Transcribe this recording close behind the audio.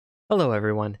Hello,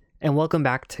 everyone, and welcome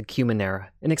back to Numenera,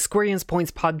 an Experience Points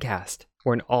podcast.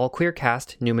 We're an all-queer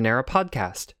cast Numenera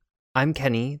podcast. I'm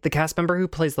Kenny, the cast member who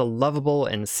plays the lovable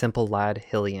and simple lad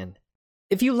Hillian.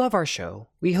 If you love our show,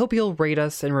 we hope you'll rate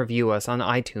us and review us on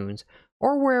iTunes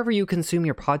or wherever you consume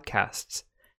your podcasts.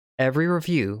 Every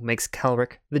review makes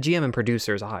Kelric, the GM and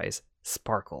producer's eyes,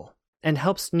 sparkle, and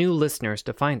helps new listeners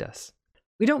to find us.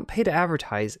 We don't pay to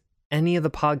advertise any of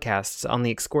the podcasts on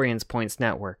the Experience Points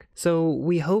network, so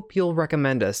we hope you'll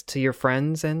recommend us to your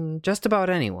friends and just about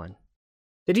anyone.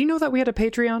 Did you know that we had a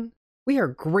Patreon? We are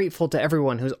grateful to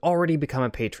everyone who's already become a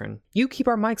patron. You keep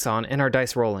our mics on and our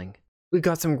dice rolling. We've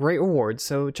got some great rewards,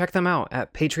 so check them out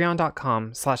at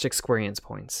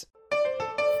patreon.com/experiencepoints.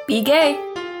 Be gay.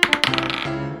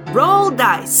 Roll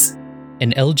dice.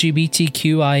 An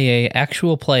LGBTQIA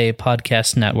actual play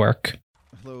podcast network.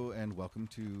 Hello and welcome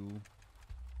to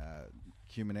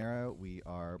Numenera. We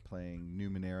are playing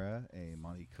Numenera, a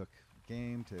Monty Cook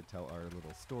game to tell our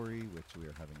little story, which we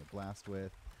are having a blast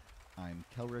with. I'm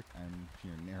Kelric. I'm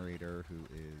your narrator who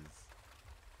is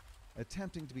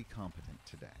attempting to be competent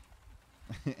today.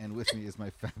 And with me is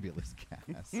my fabulous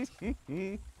cast.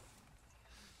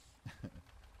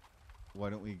 Why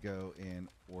don't we go in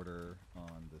order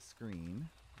on the screen,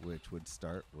 which would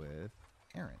start with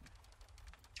Aaron.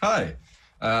 Hi,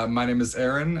 my name is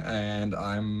Aaron, and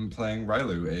I'm playing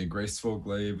Rylu, a graceful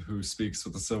glaive who speaks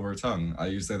with a silver tongue. I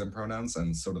use they, them pronouns,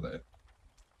 and so do they.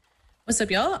 What's up,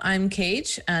 y'all? I'm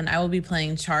Cage, and I will be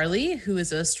playing Charlie, who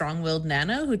is a strong-willed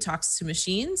nano who talks to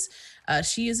machines.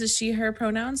 She uses she, her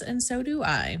pronouns, and so do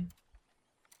I.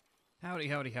 Howdy,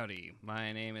 howdy, howdy.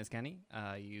 My name is Kenny.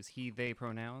 I use he, they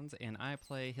pronouns, and I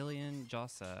play Hillian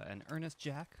Jossa, an earnest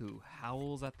jack who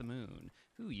howls at the moon,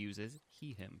 who uses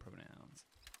he, him pronouns.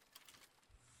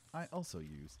 I also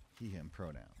use he, him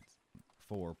pronouns.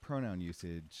 For pronoun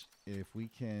usage, if we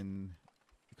can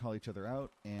call each other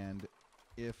out, and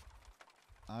if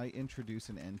I introduce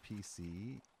an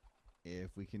NPC,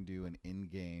 if we can do an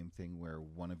in-game thing where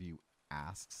one of you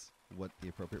asks what the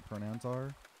appropriate pronouns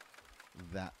are,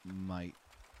 that might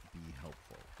be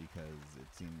helpful, because it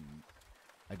seemed,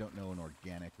 I don't know an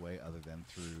organic way other than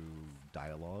through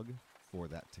dialogue for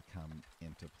that to come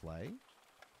into play.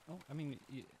 Oh,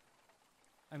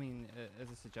 as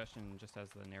a suggestion, just as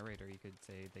the narrator, you could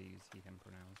say they use he, him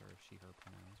pronouns or she, her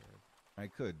pronouns. Or I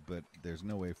could, but there's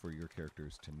no way for your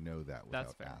characters to know that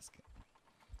without asking.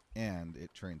 And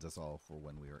it trains us all for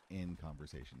when we are in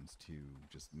conversations to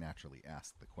just naturally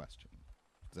ask the question.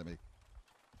 Does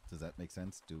that make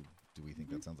sense? Do we think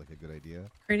that sounds like a good idea?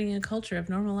 Creating a culture of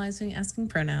normalizing asking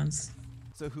pronouns.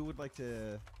 So who would like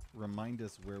to remind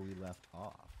us where we left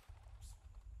off?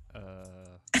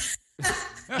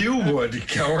 You would,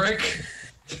 Kelric.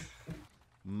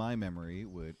 My memory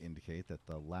would indicate that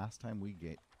the last time we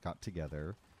got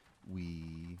together,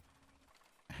 we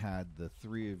had the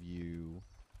three of you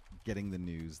getting the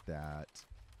news that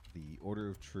the Order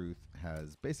of Truth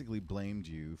has basically blamed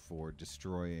you for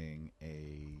destroying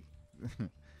a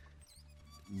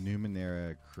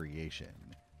Numenera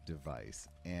creation device,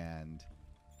 and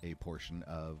a portion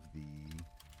of the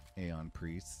Aeon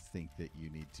priests think that you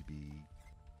need to be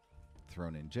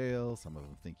thrown in jail. Some of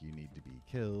them think you need to be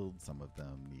killed. Some of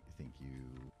them think you...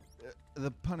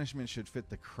 the punishment should fit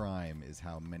the crime is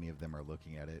how many of them are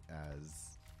looking at it,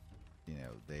 as, you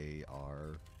know, they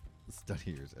are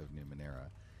studiers of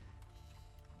Numenera.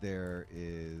 There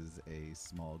is a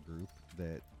small group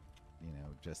that, you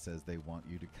know, just says they want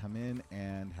you to come in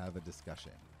and have a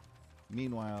discussion.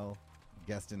 Meanwhile,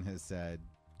 Geston has said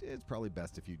it's probably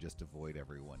best if you just avoid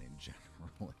everyone in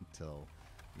general until,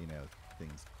 you know,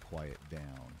 things quiet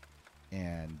down,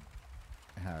 and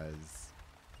has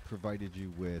provided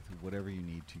you with whatever you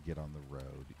need to get on the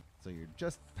road. So you're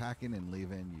just packing and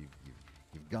leaving.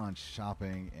 You've gone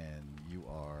shopping, and you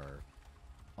are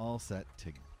all set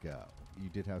to go. You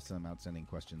did have some outstanding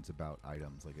questions about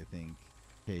items. Like, I think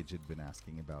Cage had been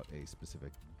asking about a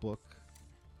specific book,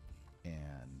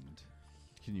 and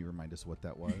can you remind us what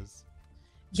that was?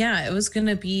 Yeah, it was going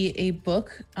to be a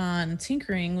book on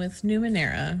tinkering with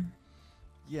Numenera.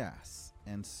 Yes,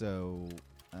 and so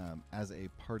as a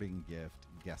parting gift,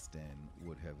 Geston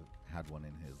would have had one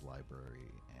in his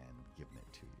library and given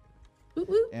it to you. Woo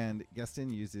woo. And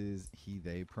Geston uses he,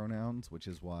 they pronouns, which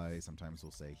is why sometimes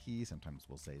we'll say he, sometimes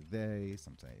we'll say they,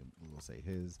 sometimes we'll say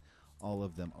his. All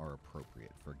of them are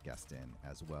appropriate for Geston,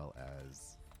 as well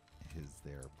as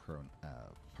their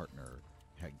partner,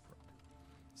 Hegpro.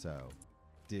 So,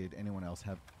 did anyone else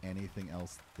have anything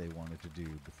else they wanted to do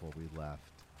before we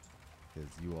left? Because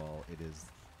you all, it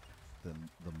is the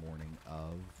morning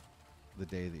of the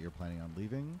day that you're planning on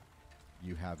leaving.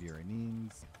 you have your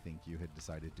Anines. I think you had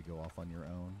decided to go off on your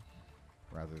own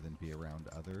rather than be around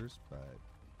others, but...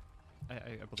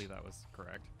 I believe that was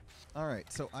correct. All right,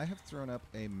 so I have thrown up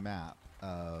a map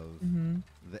of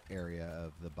the area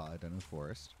of the Baadenu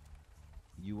Forest.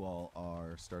 You all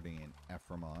are starting in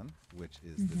Ephraimon, which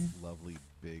is this lovely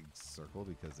big circle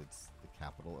because it's the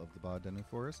capital of the Baadenu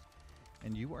Forest.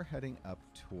 And you are heading up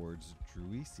towards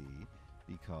Druisi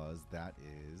because that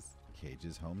is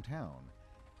Cage's hometown.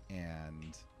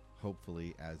 And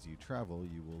hopefully as you travel,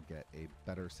 you will get a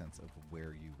better sense of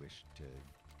where you wish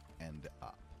to end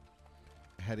up.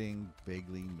 Heading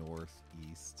vaguely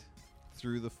northeast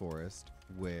through the forest,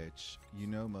 which you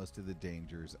know most of the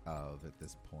dangers of at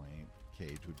this point.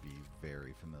 Cage would be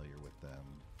very familiar with them.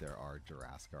 There are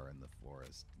Juraskar in the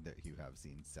forest that you have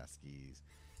seen Seskis.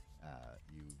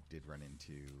 You did run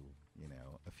into,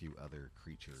 a few other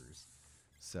creatures.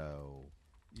 So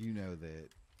you know that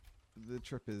the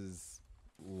trip is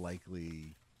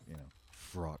likely,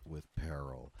 fraught with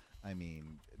peril. I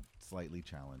mean, slightly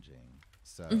challenging.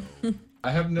 So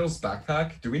I have Nil's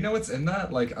backpack. Do we know what's in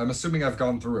that? Like, I'm assuming I've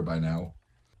gone through it by now.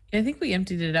 I think we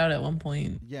emptied it out at one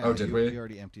point. yeah, Oh, did we? You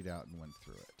already emptied out and went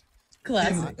through it.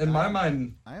 Classic. In my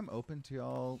mind, I am open to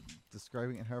y'all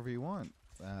describing it however you want.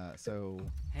 So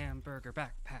Hamburger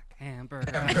backpack,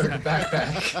 hamburger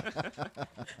backpack.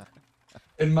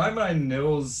 In my mind,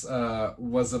 Nils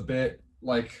was a bit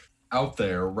like out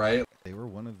there, right? they were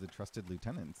one of the trusted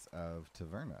lieutenants of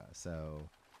Taverna, so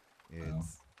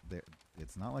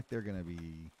it's not like they're going to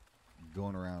be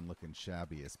going around looking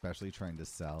shabby, especially trying to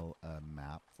sell a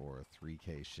map for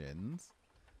 3k shins.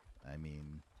 I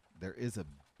mean, there is a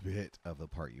bit of the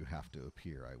part you have to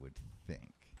appear, I would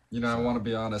think. I want to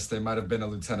be honest. They might have been a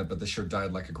lieutenant, but they sure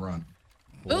died like a grunt.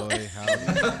 Boy, how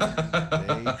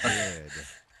they did.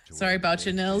 Sorry about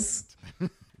you, They Nils.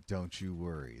 didn't. Don't you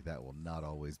worry. That will not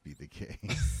always be the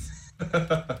case.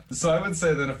 So I would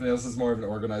say that if Nils is more of an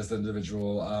organized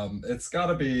individual, it's got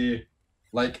to be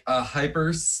like a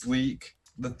hyper sleek,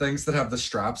 the things that have the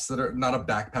straps that are not a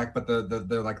backpack, but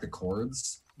they're like the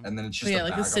cords, and then it's just Yeah, a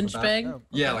like bag a on the cinch back. bag. Oh,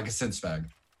 Yeah, okay. like a cinch bag.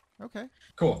 Okay.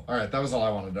 Cool. All right, that was all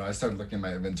I wanted to know. I started looking at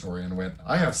my inventory and went,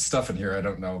 I have stuff in here I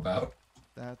don't know about.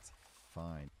 That's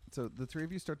fine. So the three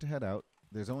of you start to head out.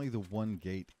 There's only the one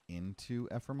gate into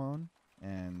Ephraimon,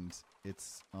 and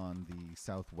it's on the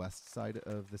southwest side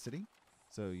of the city.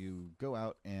 So you go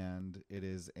out, and it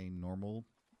is a normal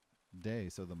day.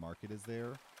 So the market is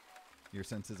there. Your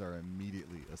senses are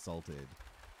immediately assaulted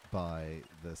by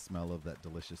the smell of that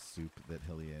delicious soup that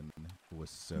Hillian was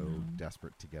so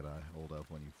desperate to get a hold of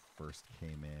when you first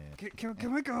came in.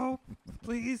 Can we go?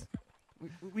 Please?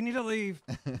 We need to leave.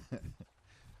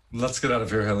 Let's get out of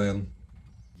here, Hellion.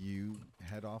 You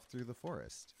head off through the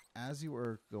forest. As you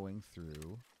are going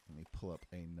through, let me pull up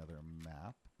another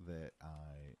map that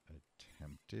I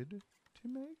attempted to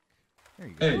make. There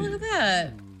you go. Hey. Oh, look at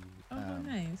that. Oh, Um,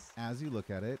 nice. As you look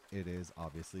at it, it is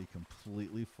obviously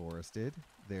completely forested.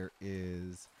 There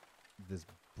is this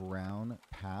brown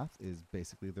path is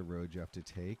basically the road you have to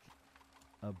take.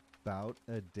 About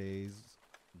a day's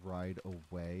ride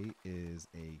away is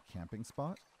a camping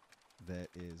spot that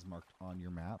is marked on your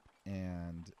map,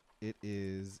 and it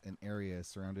is an area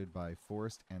surrounded by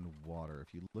forest and water.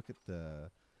 If you look at the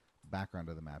background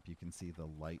of the map, you can see the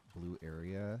light blue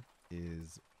area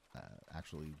is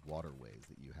actually waterways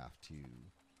that you have to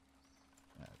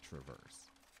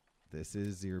traverse. This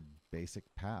is your basic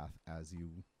path as you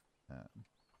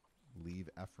leave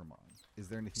Ephraimon. Is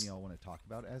there anything y'all want to talk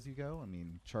about as you go? I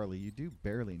mean, Charlie, you do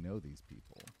barely know these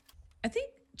people. I think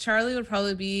Charlie would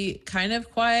probably be kind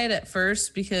of quiet at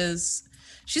first because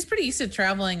she's pretty used to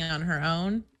traveling on her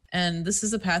own. And this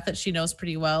is a path that she knows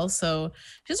pretty well. So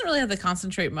she doesn't really have to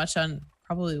concentrate much on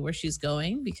probably where she's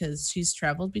going because she's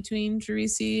traveled between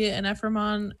Druisi and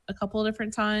Ephraimon a couple of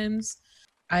different times.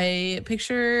 I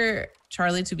picture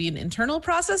Charlie to be an internal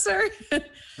processor.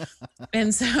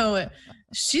 And so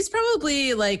she's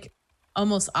probably like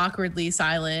almost awkwardly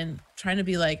silent, trying to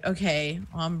be like, okay,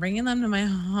 well, I'm bringing them to my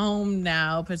home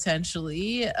now,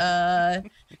 potentially.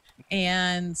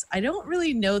 And I don't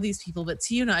really know these people, but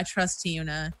Tiuna, I trust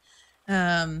Tiuna.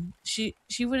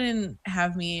 She wouldn't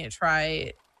have me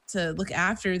try to look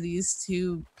after these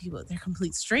two people. They're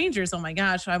complete strangers. Oh my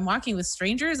gosh, I'm walking with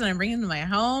strangers and I'm bringing them to my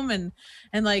home, and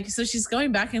like, so she's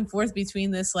going back and forth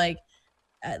between this like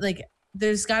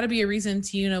there's got to be a reason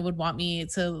Tiuna would want me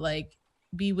to like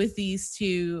be with these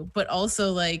two, but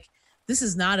also like this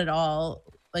is not at all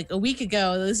like a week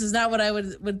ago. This is not what I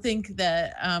would think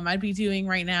that I'd be doing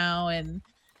right now, and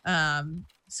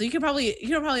so you can probably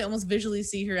almost visually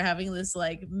see her having this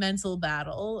like mental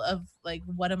battle of like,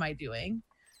 what am I doing?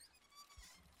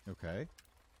 Okay.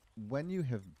 When you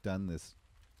have done this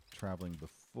traveling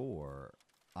before,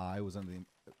 I was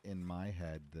in my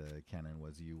head, the canon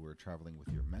was you were traveling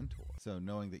with your mentor. So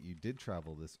knowing that you did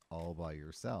travel this all by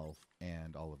yourself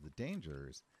and all of the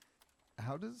dangers,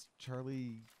 how does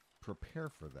Charlie prepare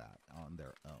for that on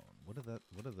their own? What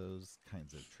are those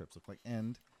kinds of trips look like?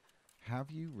 And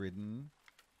have you ridden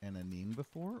an Anine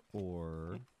before,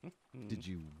 or did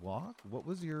you walk?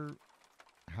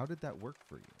 How did that work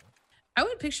for you? I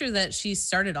would picture that she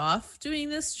started off doing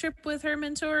this trip with her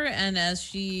mentor, and as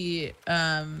she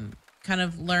kind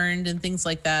of learned and things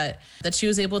like that she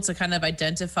was able to kind of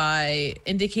identify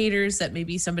indicators that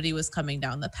maybe somebody was coming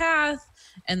down the path.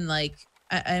 And like,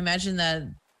 I imagine that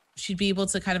she'd be able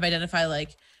to kind of identify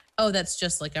like, oh, that's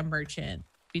just like a merchant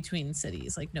between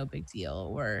cities, like no big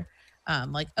deal. Or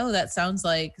like, oh, that sounds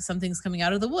like something's coming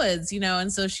out of the woods,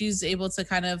 And so she's able to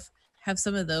kind of have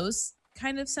some of those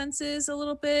kind of senses a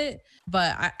little bit.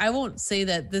 But I won't say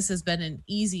that this has been an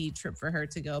easy trip for her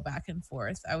to go back and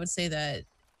forth. I would say that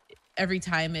every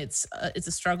time it's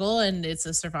a struggle and it's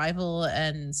a survival,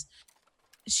 and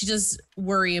she does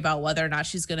worry about whether or not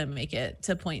she's going to make it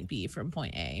to point B from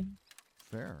point A.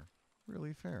 Fair.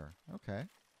 Really fair. Okay.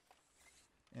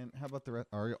 And how about the rest?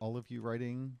 Are all of you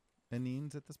riding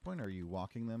Anines at this point? Are you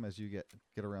walking them as you get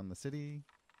around the city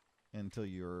until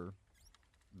you're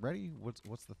ready?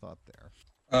 What's the thought there?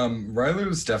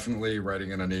 Rylu's definitely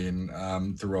riding an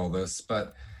Anine through all this,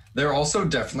 but they're also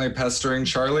definitely pestering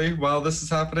Charlie while this is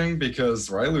happening, because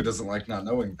Rylu doesn't like not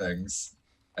knowing things,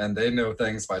 and they know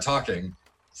things by talking.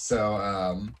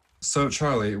 So, so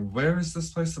Charlie, where is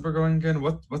this place that we're going again?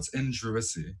 What's in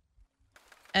Druisi?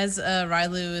 As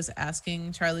Rylu is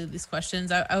asking Charlie these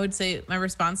questions, I would say my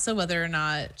response to whether or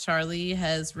not Charlie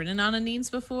has ridden on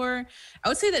Anines before, I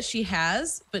would say that she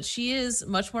has, but she is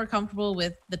much more comfortable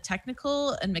with the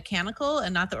technical and mechanical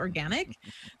and not the organic.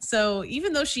 So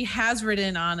even though she has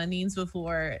ridden on Anines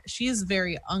before, she is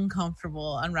very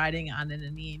uncomfortable on riding on an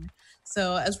Anine.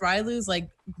 So as Rylu's like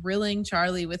grilling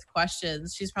Charlie with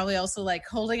questions, she's probably also like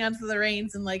holding onto the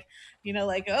reins and like,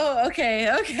 like, oh, okay.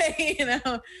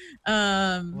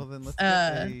 Well, then let's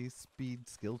get a speed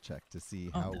skill check to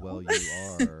see how well you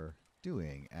are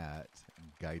doing at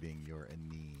guiding your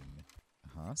Anine.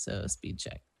 So speed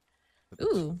check.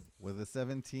 Ooh. With a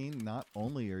 17, not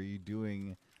only are you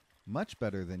doing much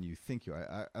better than you think you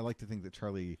are. I like to think that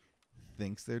Charlie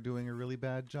thinks they're doing a really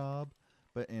bad job,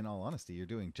 but in all honesty, you're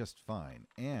doing just fine.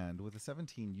 And with a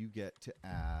 17, you get to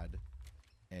add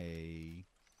a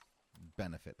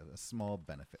small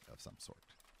benefit of some sort.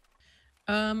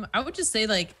 I would just say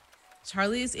like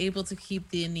Charlie is able to keep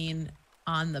the Anine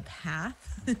on the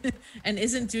path and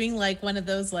isn't doing like one of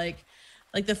those like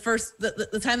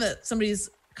the time that somebody's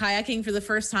kayaking for the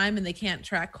first time and they can't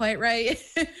track quite right.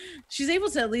 She's able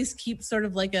to at least keep sort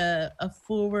of like a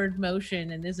forward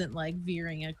motion and isn't like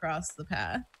veering across the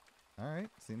path. All right,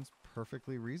 seems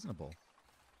perfectly reasonable.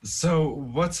 So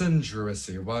what's in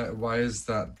Druisi? Why is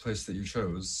that place that you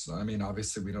chose? I mean,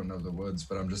 obviously we don't know the woods,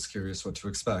 but I'm just curious what to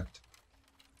expect.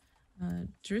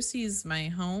 Druisi is my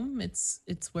home. It's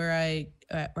where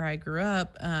I grew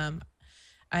up.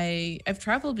 I've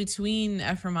traveled between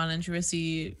Ephraimon and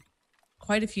Druisi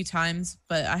quite a few times,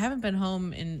 but I haven't been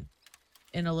home in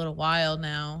a little while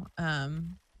now.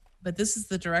 But this is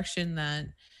the direction that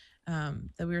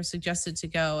we were suggested to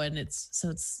go, and it's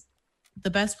the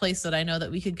best place that I know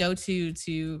that we could go to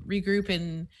regroup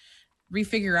and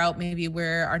refigure out maybe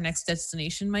where our next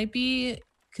destination might be,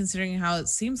 considering how it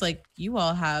seems like you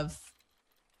all have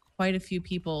quite a few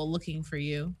people looking for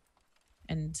you,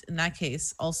 and in that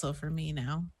case also for me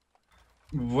now.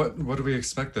 What do we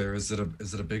expect there? Is it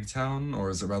a big town, or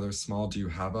is it rather small? Do you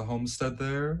have a homestead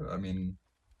there? I mean,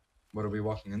 what are we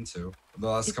walking into? The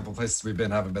last couple places we've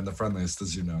been haven't been the friendliest,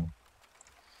 as you know.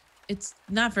 It's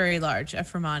not very large.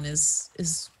 Ephraimon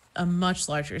is a much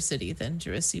larger city than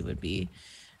Druisi would be.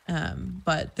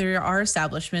 But there are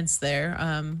establishments there,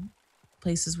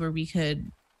 places where we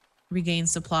could regain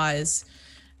supplies.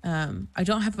 I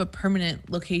don't have a permanent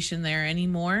location there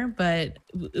anymore, but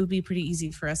it would be pretty easy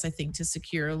for us, I think, to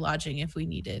secure lodging if we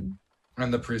needed.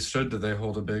 And the priesthood, do they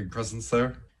hold a big presence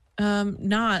there?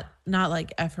 Not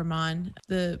like Ephraimon.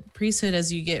 The priesthood,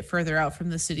 as you get further out from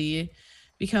the city,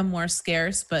 become more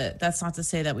scarce, but that's not to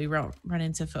say that we won't run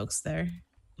into folks there.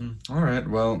 All right.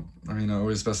 Well, I mean,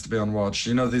 always best to be on watch.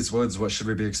 You know these woods. What should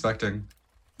we be expecting?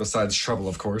 Besides trouble,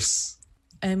 of course.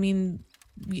 I mean,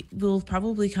 we'll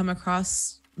probably come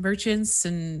across merchants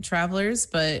and travelers,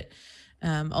 but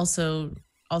also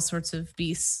all sorts of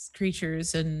beasts,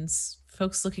 creatures, and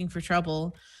folks looking for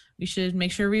trouble. We should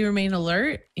make sure we remain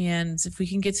alert, and if we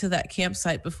can get to that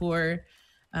campsite before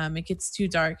it gets too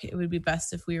dark. It would be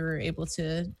best if we were able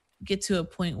to get to a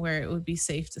point where it would be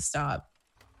safe to stop.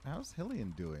 How's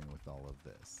Hillian doing with all of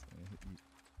this? I mean,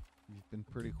 you've been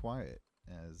pretty quiet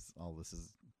as all this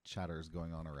is chatter is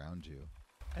going on around you.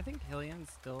 I think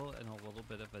Hillian's still in a little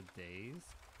bit of a daze.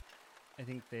 I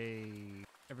think they,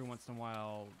 every once in a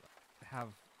while, have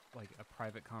like a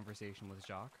private conversation with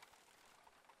Jacques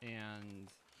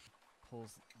and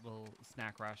pulls little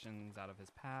snack rations out of his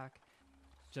pack,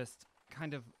 just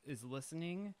kind of is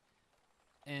listening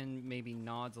and maybe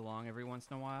nods along every once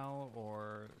in a while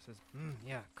or says,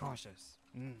 yeah, cautious,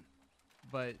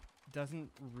 but doesn't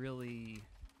really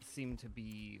seem to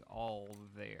be all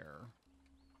there.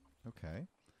 Okay.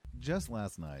 Just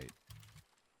last night,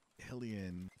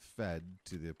 Hillian fed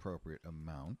to the appropriate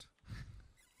amount.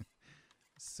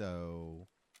 So,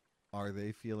 are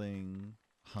they feeling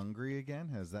hungry again?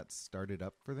 Has that started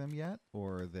up for them yet?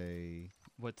 Or are they...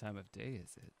 What time of day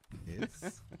is it?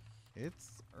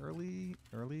 It's early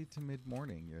to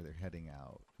mid-morning. They're heading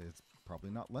out. It's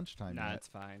probably not lunchtime Nah, yet. it's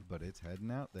fine. But it's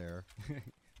heading out there.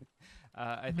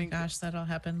 I think. Gosh, that all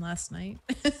happened last night.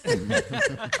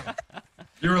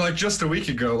 You were like just a week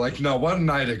ago. Like, no, one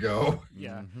night ago.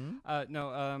 Yeah. Mm-hmm. No.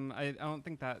 I don't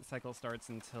think that cycle starts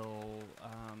until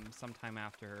sometime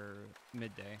after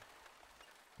midday.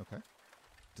 Okay.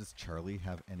 Does Charlie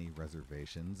have any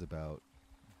reservations about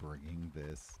bringing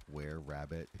this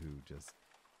were-rabbit who just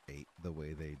ate the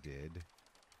way they did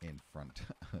in front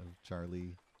of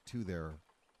Charlie to their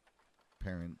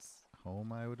parents'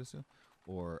 home, I would assume?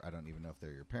 Or I don't even know if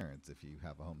they're your parents if you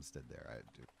have a homestead there. I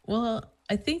do. Well,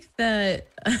 I think that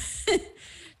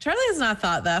Charlie has not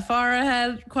thought that far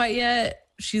ahead quite yet.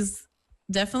 She's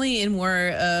definitely in more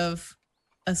of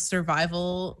a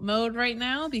survival mode right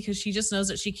now because she just knows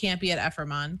that she can't be at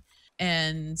Ephraimon.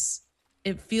 And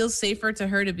it feels safer to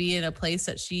her to be in a place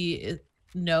that she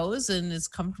knows and is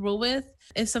comfortable with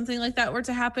if something like that were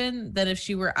to happen than if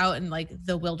she were out in like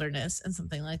the wilderness and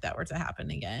something like that were to happen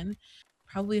again.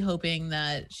 Probably hoping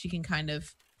that she can kind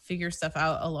of figure stuff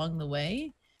out along the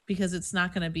way because it's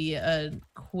not going to be a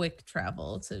quick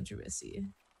travel to Druisi.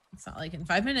 It's not like in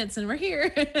 5 minutes and we're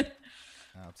here.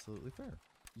 Absolutely fair.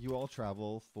 You all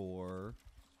travel for,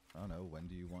 I don't know, when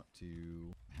do you want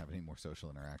to have any more social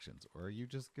interactions? Or are you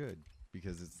just good?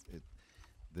 Because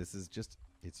this is just,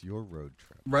 it's your road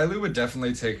trip. Riley would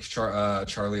definitely take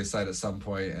Charlie aside at some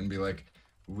point and be like,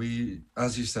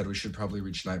 as you said, we should probably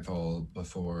reach nightfall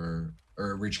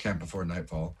reach camp before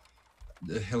nightfall.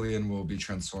 Hillian will be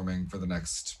transforming for the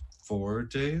next 4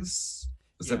 days.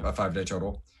 Is it a 5-day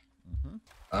total?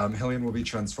 Mm-hmm. Hillian will be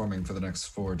transforming for the next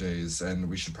 4 days, and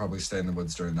we should probably stay in the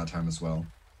woods during that time as well.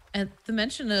 At the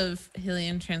mention of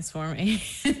Hillian transforming,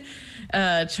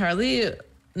 Charlie,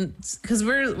 because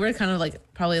we're kind of like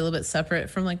probably a little bit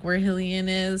separate from like where Hillian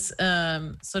is.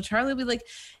 So Charlie will be like,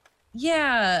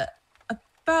 yeah,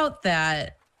 about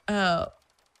that.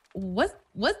 What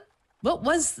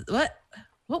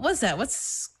was that?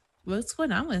 What's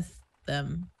going on with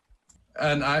them?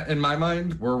 And in my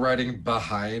mind, we're riding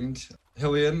behind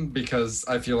Hillian because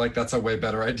I feel like that's a way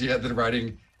better idea than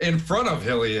riding in front of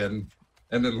Hillian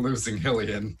and then losing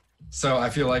Hillian. So I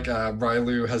feel like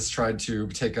Rylu has tried to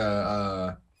take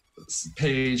a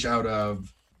page out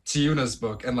of Tiuna's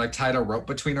book and like tied a rope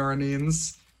between our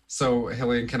knees so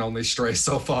Hillian can only stray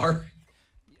so far.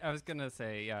 I was gonna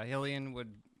say, yeah, Hillian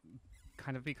would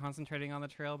kind of be concentrating on the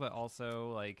trail, but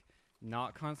also like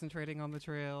not concentrating on the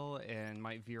trail and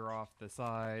might veer off the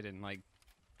side and like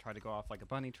try to go off like a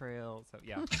bunny trail. So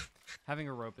yeah, having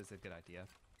a rope is a good idea.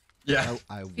 Yeah,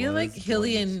 I feel like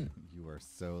Hillian. You are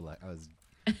so like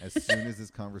as soon as this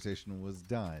conversation was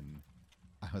done,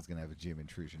 I was gonna have a GM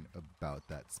intrusion about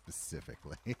that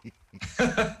specifically.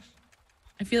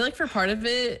 I feel like for part of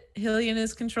it, Hillian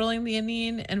is controlling the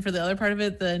Anine, and for the other part of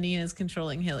it, the Anine is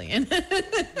controlling Hillian.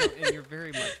 And you're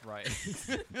very much right.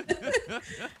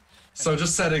 So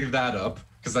just setting that up,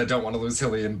 because I don't want to lose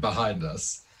Hillian behind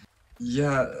us.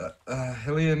 Yeah,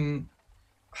 Hillian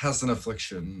has an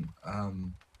affliction.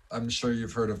 I'm sure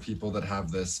you've heard of people that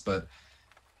have this, but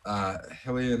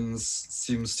Hillian's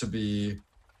seems to be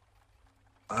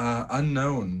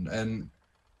unknown, and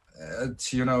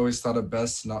Tiuna always thought it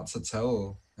best not to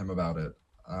tell him about it.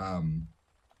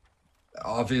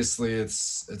 Obviously,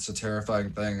 it's a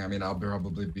terrifying thing. I mean, I'll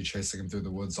probably be chasing him through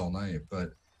the woods all night,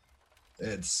 but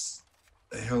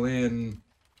Hillian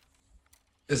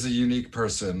is a unique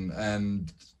person,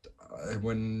 and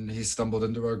when he stumbled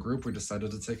into our group, we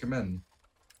decided to take him in.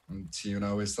 And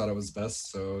Tiuna always thought it was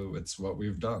best, so it's what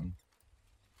we've done.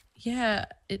 Yeah,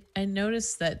 I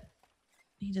noticed that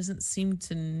he doesn't seem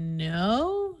to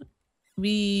know.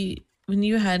 When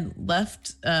you had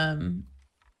left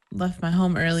left my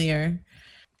home earlier,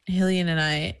 Hillian and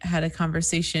I had a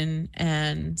conversation,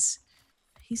 and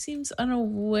he seems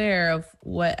unaware of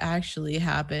what actually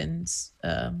happened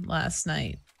last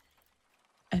night.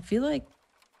 I feel like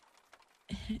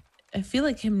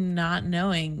him not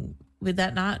knowing, would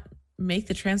that not make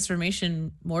the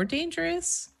transformation more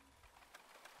dangerous?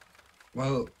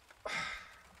 Well,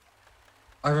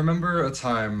 I remember a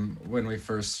time when we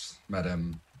first met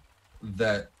him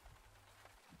that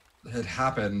had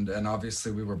happened, and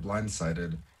obviously we were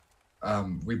blindsided.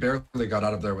 We barely got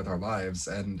out of there with our lives,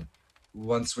 and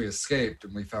once we escaped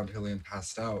and we found Hillian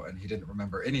passed out and he didn't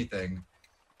remember anything,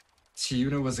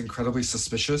 Tiuna was incredibly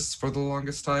suspicious for the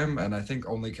longest time, and I think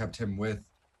only kept him with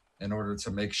in order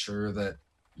to make sure that,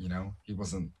 you know, he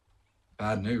wasn't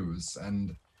bad news.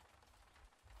 And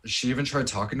she even tried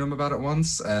talking to him about it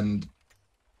once, and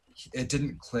it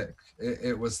didn't click.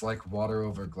 It was like water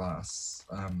over glass.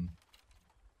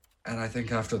 And I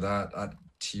think after that,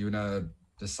 Tiuna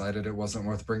decided it wasn't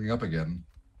worth bringing up again.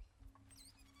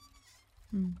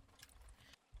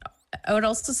 I would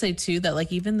also say too that,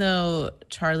 like, even though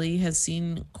Charlie has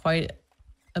seen quite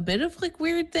a bit of like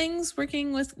weird things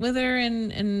working with her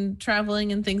and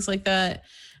traveling and things like that,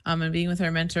 and being with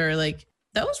her mentor, like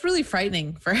that was really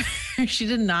frightening for her. She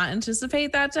did not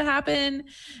anticipate that to happen,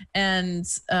 and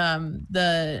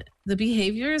the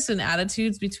behaviors and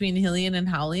attitudes between Hillian and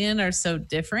Howlian are so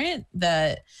different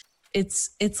that it's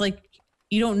like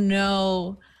you don't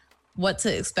know what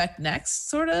to expect next,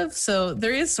 sort of. So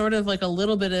there is sort of like a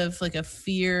little bit of like a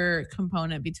fear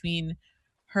component between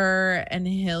her and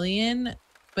Hillian,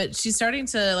 but she's starting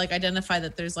to like identify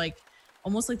that there's like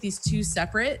almost like these two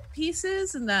separate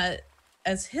pieces, and that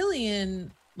as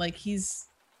Hillian, like he's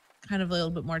kind of a little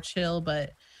bit more chill,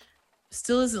 but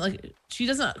still isn't like, she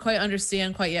doesn't quite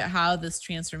understand quite yet how this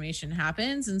transformation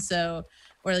happens. And so,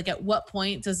 or like at what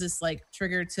point does this like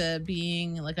trigger to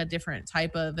being like a different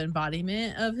type of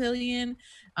embodiment of Hillian?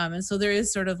 And so there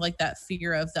is sort of like that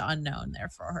fear of the unknown there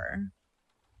for her.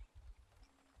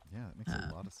 Yeah, it makes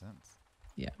a lot of sense.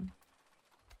 Yeah.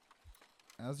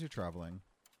 As you're traveling,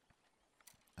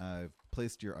 I've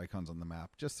placed your icons on the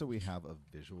map just so we have a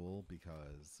visual,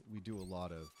 because we do a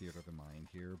lot of theater of the mind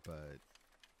here, but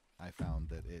I found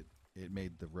that it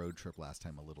made the road trip last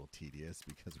time a little tedious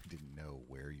because we didn't know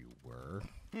where you were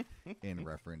in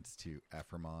reference to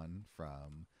Ephraimon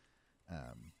from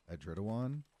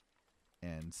Adridawan.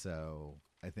 And so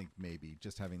I think maybe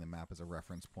just having the map as a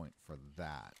reference point for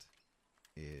that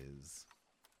is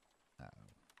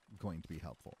going to be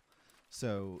helpful.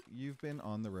 So you've been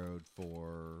on the road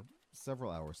for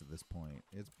several hours at this point.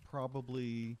 It's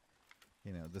probably,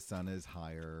 you know, the sun is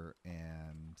higher,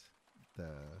 and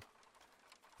the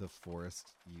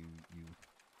forest,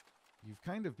 you've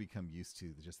kind of become used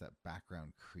to just that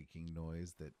background creaking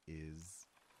noise that is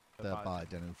the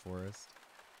Baadenu forest.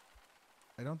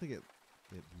 I don't think it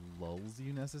lulls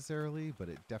you necessarily, but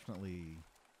it definitely,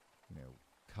 you know,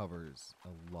 covers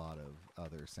a lot of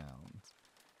other sounds.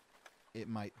 It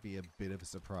might be a bit of a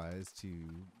surprise to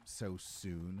so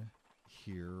soon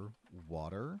hear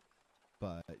water,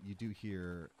 but you do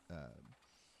hear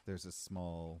there's a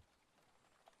small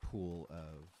pool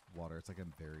of water. It's like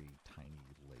a very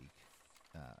tiny lake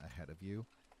ahead of you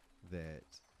that,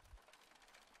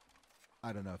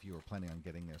 I don't know if you were planning on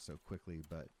getting there so quickly,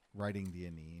 but riding the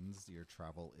Anines, your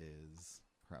travel is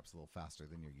perhaps a little faster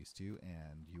than you're used to,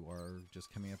 and you are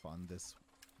just coming up on this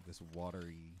water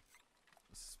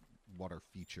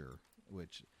feature,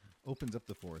 which opens up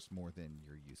the forest more than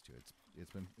you're used to.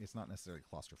 It's not necessarily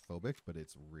claustrophobic, but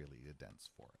it's really a dense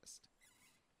forest.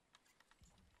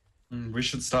 We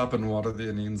should stop and water the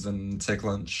Anines and take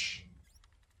lunch.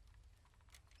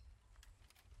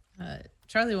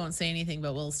 Charlie won't say anything,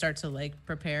 but we'll start to like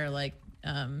prepare like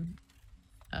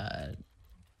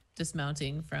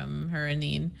dismounting from her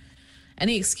Anine.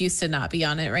 Any excuse to not be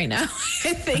on it right now,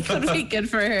 I think would be good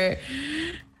for her.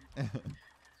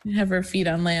 Have her feet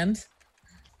on land.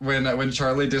 When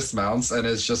Charlie dismounts and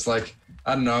is just like,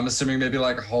 I don't know, I'm assuming maybe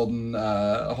like holding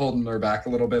her back a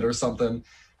little bit or something,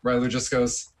 Rylu just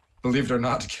goes, believe it or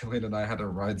not, Killian and I had to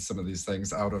ride some of these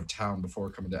things out of town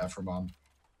before coming to Ephraimon.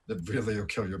 That really will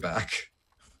kill your back.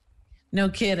 No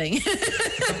kidding.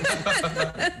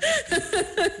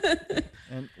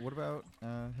 And what about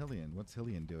Hillian? What's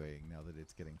Hillian doing now that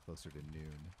it's getting closer to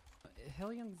noon?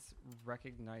 Hillian's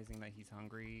recognizing that he's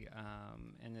hungry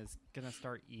and is going to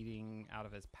start eating out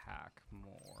of his pack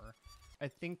more. I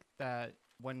think that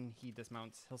when he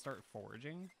dismounts, he'll start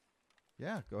foraging.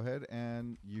 Yeah, go ahead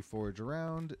and you forage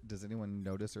around. Does anyone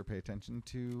notice or pay attention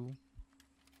to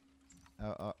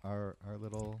our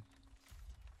little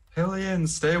Hillian,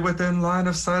 stay within line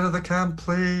of sight of the camp,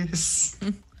 please.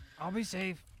 I'll be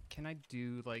safe. Can I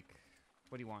do like,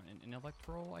 what do you want? An intellect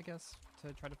roll, I guess,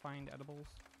 to try to find edibles.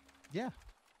 Yeah,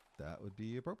 that would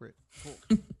be appropriate.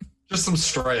 Cool. Just some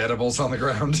stray edibles on the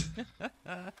ground.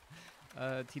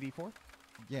 TD4.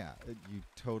 Yeah, you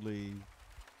totally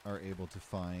are able to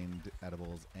find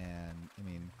edibles, and I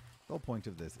mean, the whole point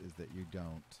of this is that you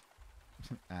don't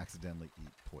accidentally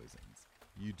eat poisons.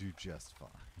 You do just fine.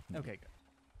 Okay, good.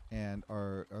 And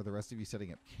are the rest of you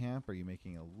setting up camp? Are you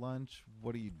making a lunch?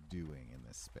 What are you doing in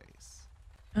this space?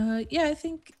 Yeah, I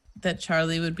think that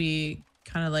Charlie would be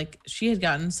kind of like, she had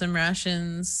gotten some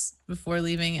rations before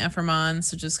leaving Ephraimon,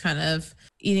 so just kind of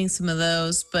eating some of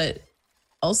those. But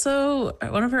also,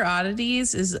 one of her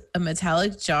oddities is a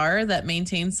metallic jar that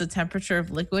maintains the temperature of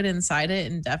liquid inside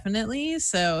it indefinitely.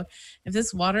 So if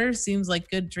this water seems like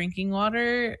good drinking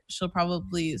water, she'll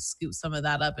probably scoop some of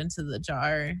that up into the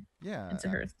jar, Yeah, into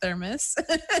her thermos.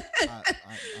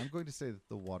 I'm going to say that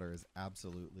the water is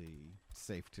absolutely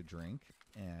safe to drink,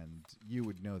 and you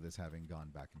would know this having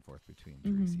gone back and forth between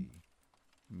Teresi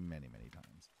many, many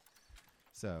times.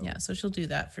 So Yeah, so she'll do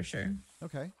that for sure.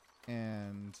 okay,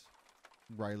 and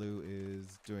Rylu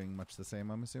is doing much the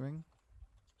same, I'm assuming.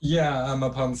 Yeah,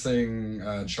 upon seeing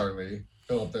Charlie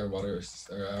fill up her water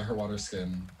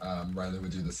skin, Riley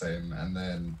would do the same. And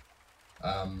then,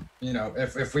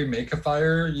 if we make a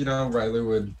fire, Riley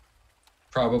would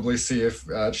probably see if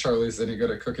Charlie's any good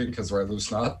at cooking, because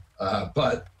Riley's not.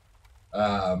 But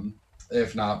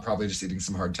if not, probably just eating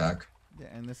some hardtack. Yeah,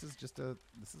 and this is just a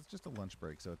lunch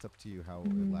break, so it's up to you how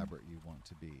elaborate you want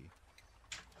to be.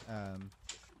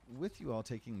 With you all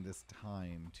taking this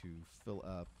time to fill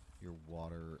up your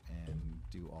water and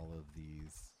do all of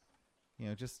these,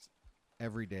 just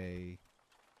everyday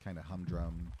kind of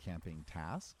humdrum camping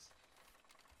tasks,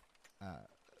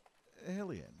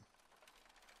 Hillian,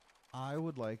 I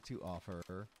would like to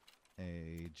offer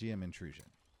a GM intrusion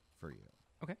for you.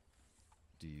 Okay.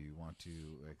 Do you want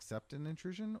to accept an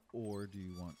intrusion, or do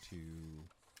you want to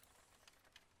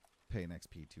pay an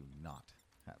XP to not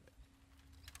have it?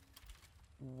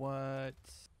 What?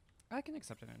 I can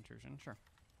accept an intrusion, sure.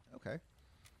 Okay.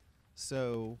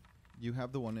 So you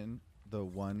have the one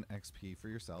XP for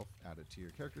yourself, add it to your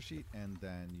character sheet, and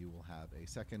then you will have a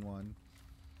second one.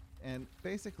 And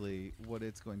basically what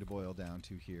it's going to boil down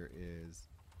to here is,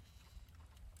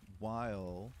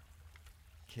 while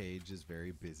Cage is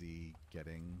very busy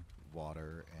getting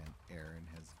water and Aaron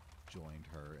has joined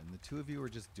her, and the two of you are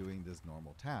just doing this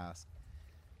normal task,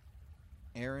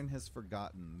 Aaron has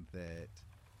forgotten that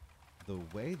the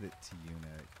way that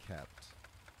Tiuna kept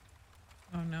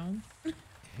Oh no.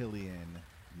 Hillian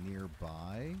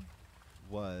nearby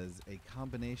was a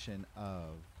combination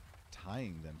of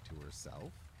tying them to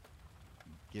herself,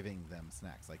 giving them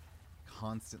snacks, like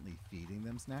constantly feeding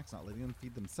them snacks, not letting them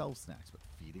feed themselves snacks, but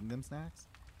feeding them snacks,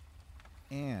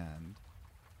 and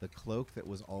the cloak that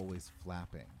was always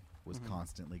flapping was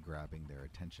constantly grabbing their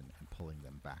attention and pulling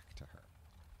them back to her.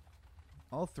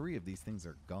 All three of these things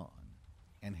are gone,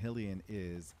 and Hillian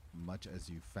is, much as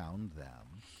you found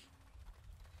them,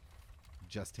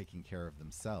 just taking care of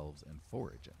themselves and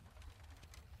foraging.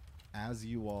 As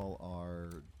you all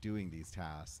are doing these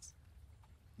tasks,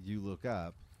 you look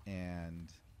up and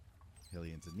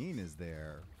Hillian Zanin is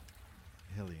there.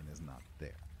 Hillian is not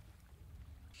there.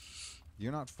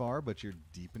 You're not far, but you're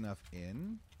deep enough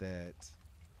in that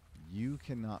you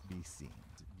cannot be seen.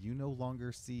 You no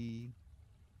longer see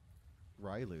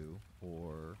Rylu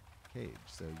or Cage,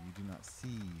 so you do not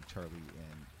see Charlie,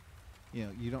 and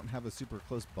you don't have a super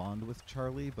close bond with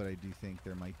Charlie, but I do think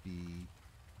there might be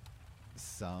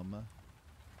some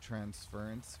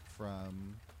transference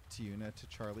from Tiuna to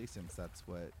Charlie, since that's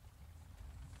what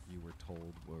you were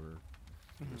told were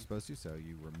supposed to, so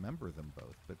you remember them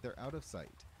both, but they're out of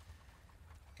sight,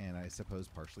 and I suppose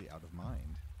partially out of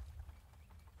mind.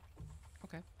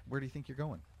 Okay. Where do you think you're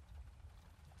going?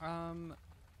 I'm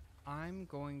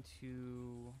going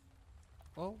to...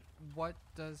 Well, what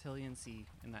does Hillian see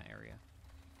in that area?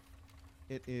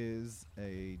 It is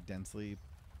a densely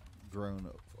grown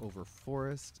over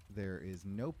forest. There is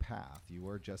no path. You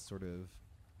are just sort of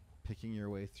picking your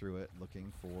way through it,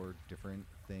 looking for different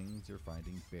things. You're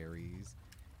finding berries.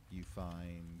 You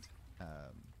find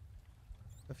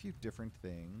a few different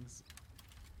things.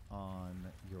 On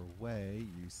your way,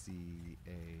 you see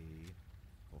a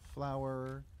little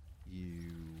flower.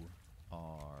 You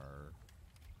are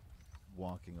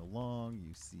walking along.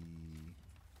 You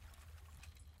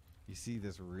see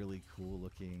this really cool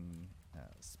looking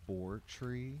spore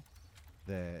tree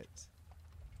that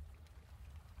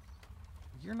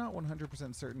you're not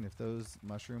 100% certain if those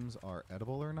mushrooms are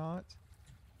edible or not,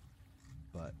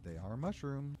 but they are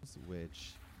mushrooms,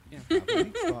 which Yeah. you have a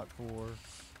weak spot for.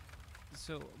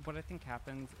 So what I think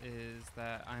happens is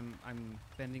that I'm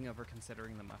bending over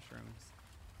considering the mushrooms,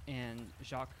 and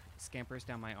Jacques scampers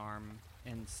down my arm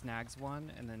and snags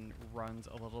one, and then runs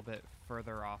a little bit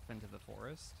further off into the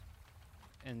forest.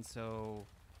 And so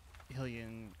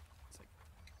Hillian is like,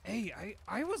 "Hey,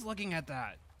 I was looking at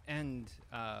that," and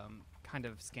kind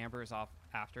of scampers off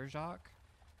after Jacques,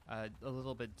 a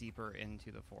little bit deeper into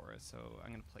the forest. So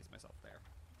I'm gonna place myself there.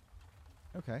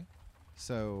 Okay.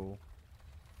 So,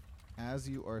 as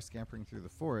you are scampering through the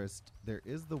forest, there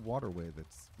is the waterway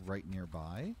that's right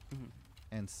nearby. Mhm.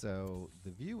 And so,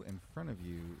 the view in front of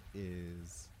you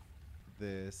is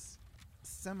this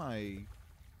semi-open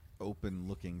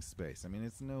looking space. I mean,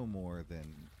 it's no more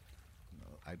than,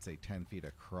 I'd say, 10 feet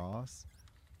across,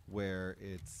 where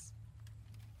it's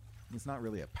not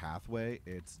really a pathway.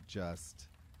 It's just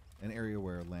an area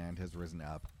where land has risen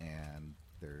up, and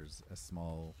there's a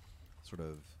small sort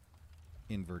of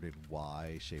inverted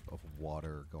Y shape of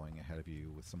water going ahead of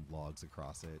you with some logs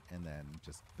across it, and then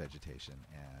just vegetation.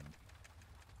 And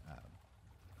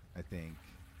I think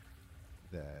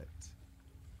that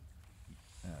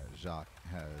Jacques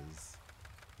has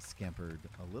scampered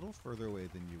a little further away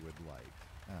than you would like.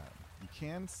 You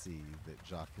can see that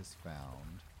Jacques has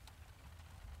found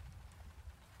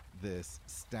this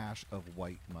stash of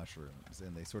white mushrooms,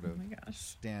 and they sort of my gosh.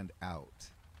 stand out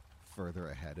further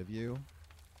ahead of you.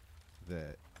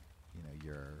 That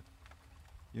you're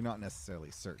not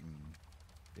necessarily certain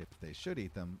if they should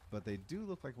eat them, but they do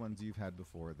look like ones you've had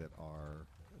before that are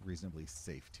reasonably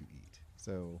safe to eat.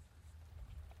 So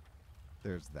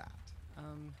there's that.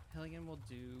 Hillian will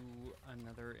do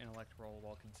another intellect roll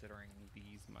while considering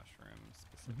these mushrooms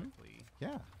specifically.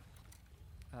 Yeah.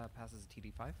 Passes a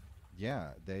TD5.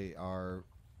 Yeah, they are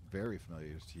very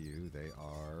familiar to you. They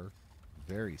are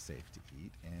very safe to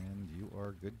eat, and you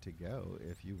are good to go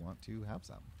if you want to have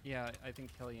some. Yeah, I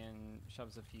think Hillian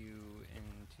shoves a few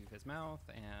into his mouth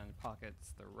and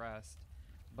pockets the rest,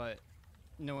 but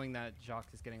knowing that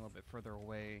Jacques is getting a little bit further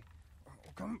away,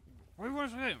 come, wait one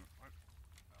second,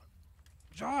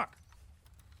 Jacques.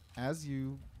 As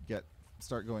you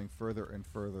start going further and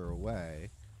further away,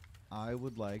 I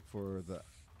would like for the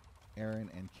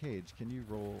Aaron and Cage, can you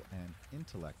roll an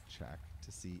intellect check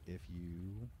to see if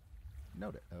you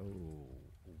note it?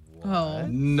 What? Oh.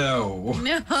 No.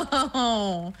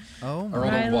 No. Oh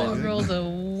my I rolled a Riley one. rolled a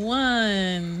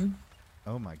 1.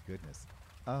 Oh my goodness.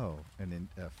 Oh, and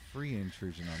a free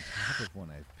intrusion on top of one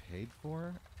I paid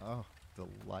for? Oh,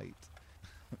 delight.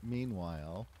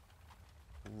 Meanwhile,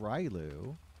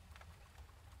 Rylu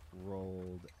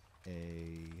rolled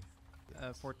a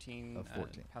 14, A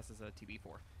 14. passes a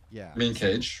TB4. yeah. I mean,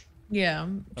 Cage. Yeah,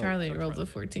 Oh, Charlie that was rolled a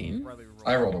Riley. 14. Riley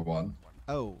I rolled a 1.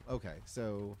 Oh, okay.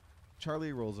 So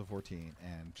Charlie rolls a 14,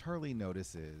 and Charlie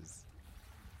notices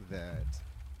that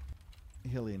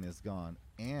Hillian is gone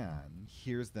and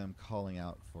hears them calling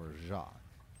out for Jacques.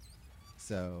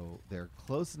 So they're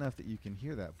close enough that you can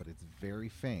hear that, but it's very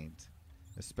faint,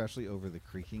 especially over the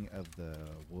creaking of the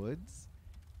woods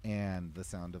and the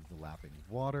sound of the lapping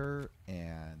water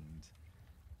and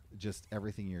just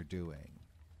everything you're doing.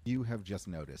 You have just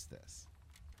noticed this.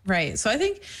 Right. So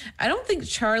I don't think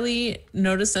Charlie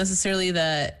noticed necessarily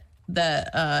that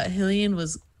Hillian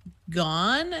was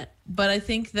gone, but I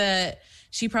think that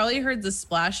she probably heard the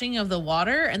splashing of the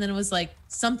water and then it was like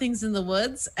something's in the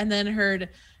woods, and then heard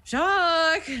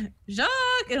Jacques, and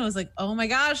it was like, oh my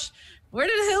gosh, where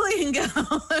did Hillian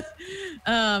go?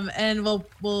 And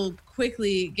we'll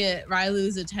quickly get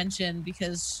Rylu's attention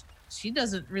because she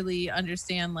doesn't really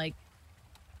understand like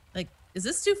is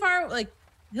this too far? Like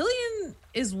Hillian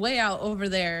is way out over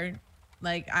there.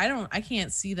 Like I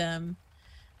can't see them.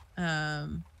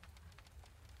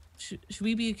 Should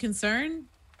we be concerned?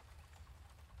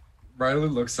 Riley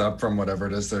looks up from whatever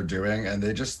it is they're doing, and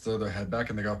they just throw their head back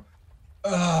and they go,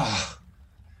 ugh.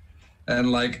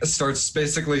 And like starts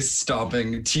basically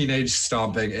teenage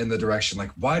stomping in the direction.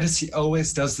 Like, why does he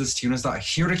always does this? Tina's not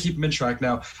here to keep him in track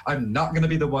now. I'm not going to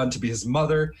be the one to be his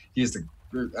mother. He is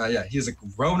a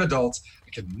grown adult. I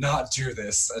cannot do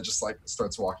this. And just like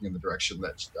starts walking in the direction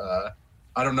that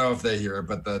I don't know if they hear it,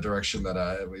 but the direction that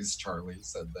at least Charlie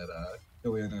said that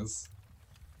Hillian is.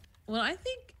 Well, I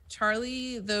think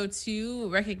Charlie though too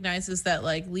recognizes that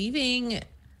like leaving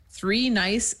 3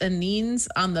 nice Anines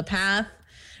on the path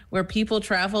where people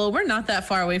travel. We're not that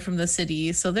far away from the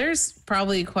city, so there's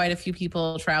probably quite a few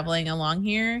people traveling along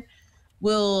here.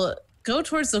 We'll go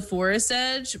towards the forest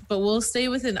edge, but we'll stay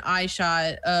within eye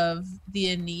shot of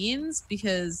the Anines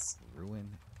because Ruin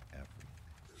everything.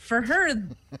 for her,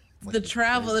 Like the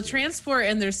travel, the crazy. transport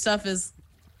and their stuff is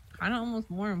kind of almost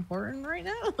more important right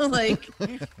now. Like,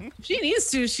 if she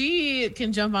needs to, she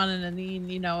can jump on an Anine,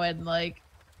 you know, and like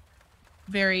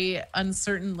very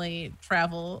uncertainly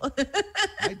travel.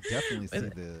 I definitely see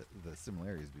the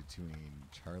similarities between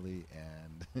Charlie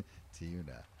and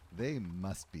Tiuna. They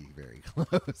must be very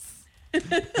close.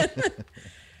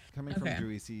 Coming from Okay.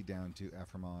 Druisi down to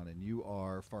Ephraimon, and you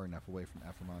are far enough away from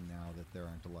Ephraimon now that there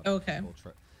aren't a lot of Okay.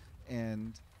 people.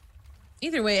 And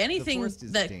Either way, the anything forest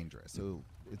is that dangerous, so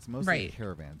it's mostly Right.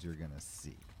 caravans you're gonna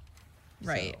see.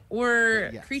 right, So, or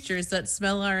but yes. creatures that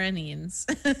smell our Anines.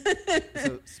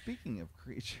 So speaking of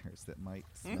creatures that might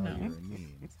smell Mhm. your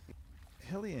needs,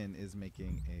 Hillian is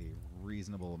making a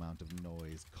reasonable amount of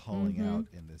noise calling Mhm. out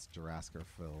in this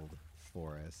Jurassic-filled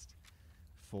forest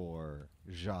for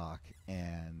Jacques,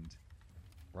 and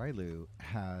Rylu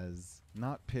has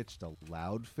not pitched a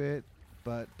loud fit,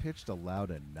 but pitched a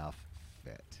loud enough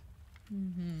fit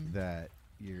Mhm. that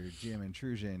your GM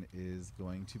intrusion is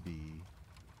going to be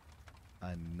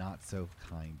a not so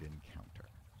kind encounter.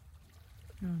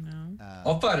 Oh no!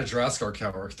 I'll fight a Jurassic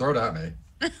cover. Throw it at me.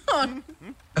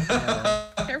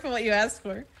 Careful what you ask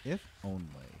for. If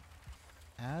only,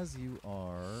 as you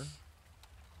are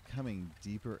coming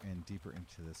deeper and deeper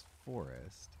into this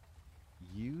forest,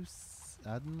 you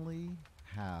suddenly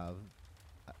have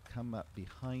come up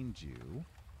behind you,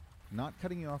 not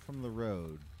cutting you off from the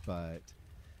road, but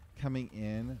coming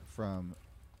in from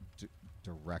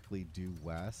directly due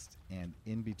west, and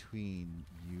in between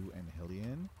you and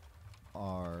Hillian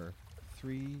are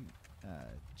three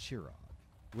Chirog.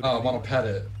 Would Oh, I want anyone- to pet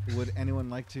it. Would anyone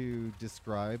like to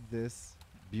describe this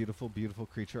beautiful, beautiful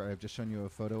creature I've just shown you a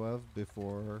photo of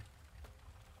before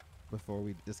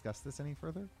we discuss this any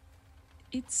further?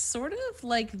 It's sort of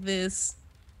like this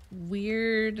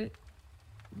weird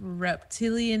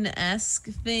reptilian-esque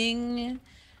thing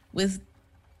with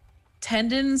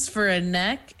tendons for a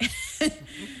neck,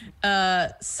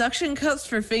 suction cups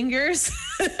for fingers.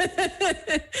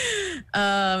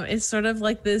 It's sort of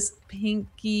like this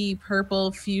pinky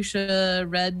purple fuchsia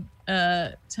red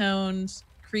toned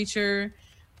creature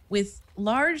with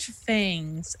large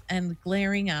fangs and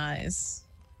glaring eyes.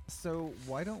 So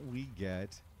why don't we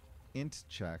get int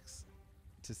checks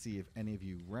to see if any of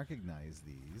you recognize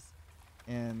these?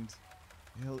 And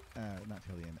not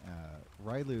Hillian,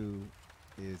 Rylu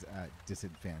is at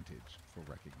disadvantage for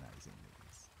recognizing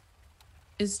these.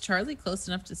 Is Charlie close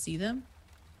enough to see them?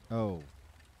 Oh,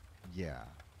 yeah.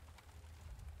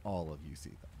 All of you see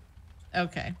them.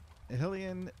 Okay.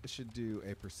 Hillian should do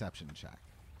a perception check.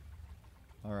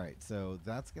 All right, so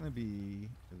that's going to be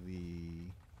the...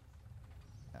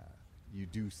 you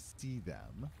do see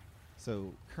them.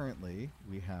 So currently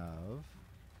we have...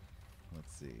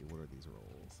 Let's see, what are these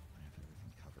rolls? I have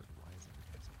everything covered. Why is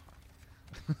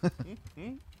everything so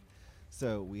hard?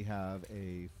 So we have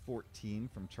a 14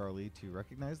 from Charlie to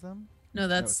recognize them. No,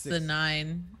 that's the 6.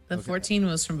 9. The Okay. 14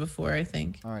 was from before, I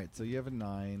think. All right, so you have a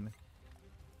 9.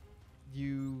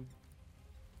 You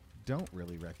don't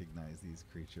really recognize these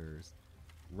creatures.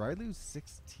 Rylu's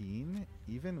 16,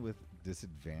 even with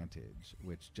disadvantage,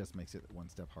 which just makes it one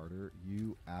step harder,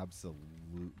 you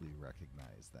absolutely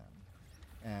recognize them.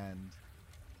 And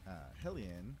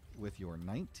Hillian, with your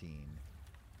 19,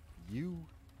 you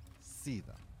see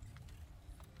them.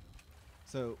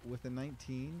 So with a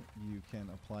 19, you can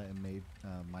apply a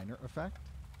minor effect.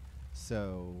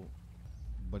 So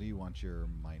what do you want your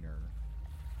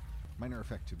minor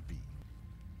effect to be?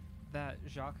 That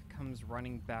Jacques comes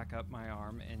running back up my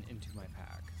arm and into my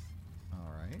pack.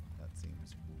 All right, that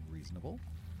seems reasonable.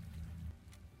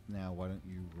 Now, why don't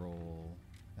you roll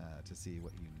to see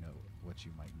what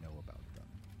you might know about them?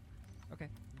 Okay.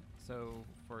 So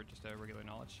for just a regular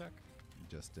knowledge check,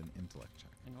 Just an intellect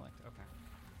check. intellect. Okay.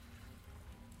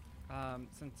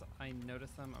 Since I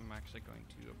notice them, I'm actually going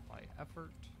to apply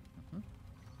effort. Mhm.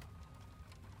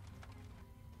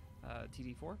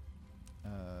 TD4.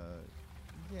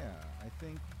 Yeah, I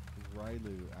think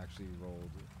Rylu actually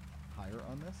rolled higher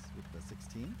on this with the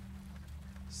 16.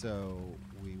 So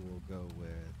we will go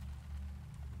with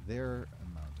their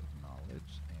amount of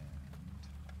knowledge, and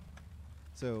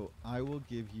so I will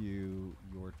give you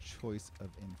your choice of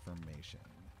information.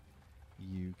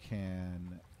 You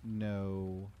can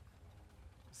know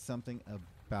something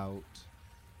about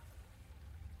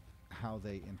how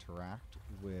they interact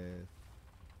with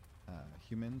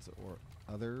humans or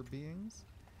other beings.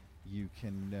 You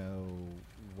can know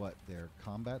what their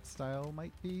combat style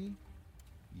might be.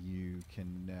 You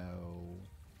can know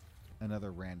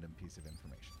another random piece of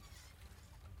information.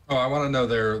 Oh, I want to know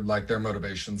their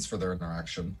motivations for their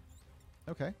interaction.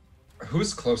 Okay.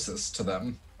 Who's closest to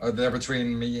them? They're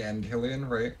between me and Hillian,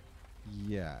 right?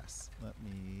 Yes. Let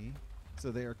me.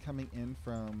 So they are coming in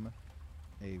from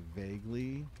a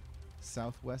vaguely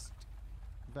southwest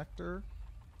vector,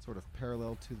 sort of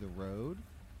parallel to the road,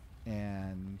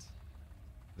 and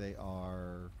they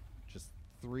are just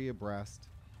 3 abreast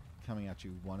coming at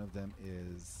you. One of them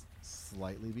is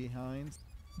slightly behind.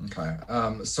 Okay.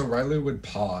 So Riley would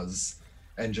pause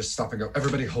and just stop and go,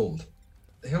 everybody hold.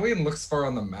 Hillian looks far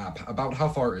on the map. About how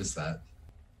far is that?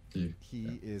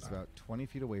 He is about 20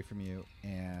 feet away from you,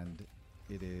 and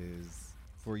it is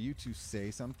for you to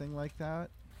say something like that.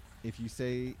 If you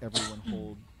say everyone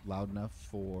hold loud enough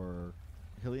for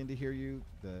Hillian to hear you,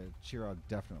 the Chirog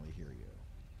definitely hear you.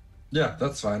 Yeah,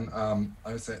 that's fine.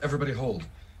 I would say, everybody hold.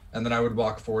 And then I would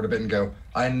walk forward a bit and go,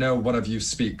 I know one of you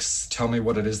speaks. Tell me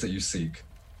what it is that you seek.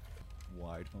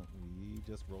 Why don't we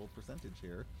just roll percentage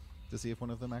here to see if one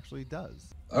of them actually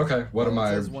does? Okay, what am It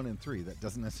I? says 1 in 3. That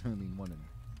doesn't necessarily mean one in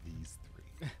these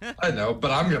 3. I know, but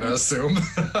I'm going to assume.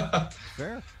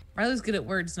 Fair. Riley's good at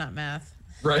words, not math.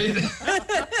 Right?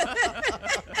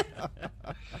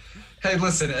 Hey,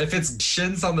 listen, if it's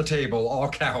shins on the table, I'll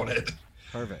count it.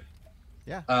 Perfect.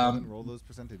 Yeah. Then roll those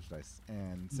percentage dice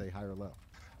and say high or low.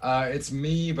 It's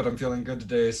me, but I'm feeling good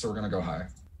today, so we're going to go high.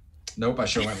 Nope, I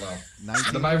sure went low.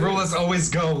 19. My rule is always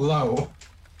go low.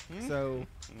 So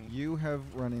you have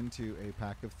run into a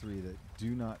pack of 3 that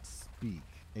do not speak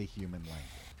a human language,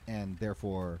 and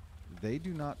therefore they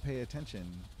do not pay attention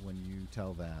when you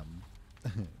tell them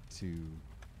to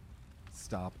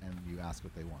stop and you ask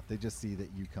what they want. They just see that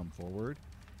you come forward,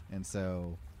 and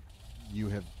so you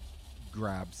have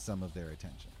grabbed some of their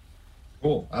attention.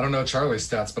 Cool. I don't know Charlie's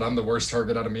stats, but I'm the worst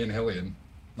target out of me and Hillian.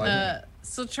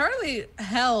 So Charlie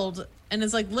held and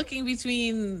is like looking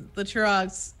between the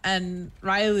Chirogs and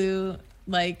Rylu,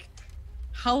 like,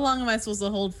 how long am I supposed to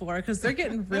hold for? Because they're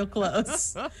getting real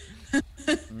close.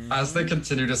 As they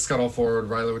continue to scuttle forward,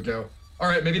 Riley would go, all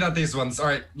right, maybe not these ones. All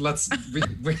right, let's...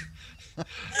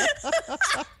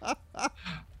 All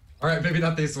right, maybe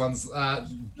not these ones.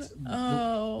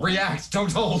 React,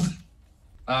 don't hold.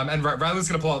 And Riley's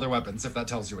going to pull out their weapons, if that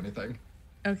tells you anything.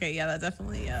 Okay, yeah, that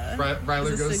definitely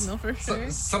Riley is a goes, signal for sure.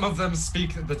 Some of them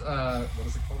speak the, what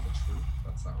is it called? The truth?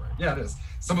 That's not right. Yeah, it is.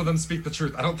 Some of them speak the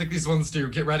truth. I don't think these ones do.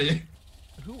 Get ready.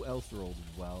 Who else rolled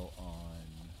well on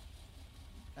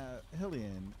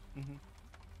Hillian? Mm-hmm.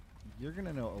 You're going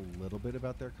to know a little bit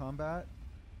about their combat.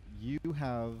 You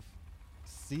have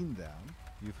seen them.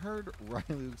 You've heard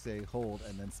Riley say hold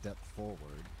and then step forward,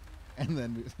 and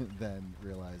then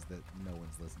realize that no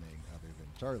one's listening other than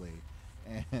Charlie,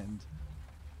 and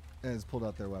has pulled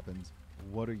out their weapons.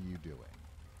 What are you doing?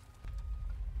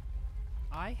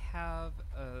 I have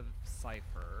a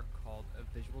cipher called a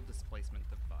visual displacement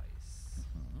device.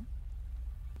 Mhm.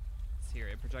 It's here.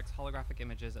 It projects holographic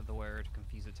images of the wearer to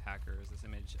confuse attackers. This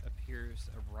image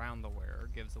appears around the wearer,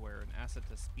 gives the wearer an asset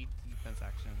to speed defense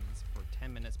actions for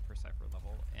 10 minutes per cipher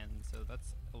level, and so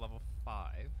that's a level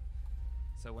 5.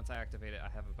 So once I activate it, I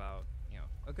have about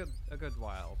a good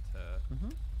while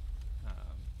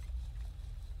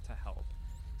to help.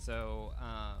 So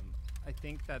I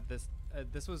think that this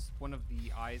was one of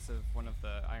the eyes of one of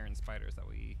the iron spiders that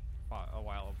we fought a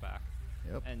while back.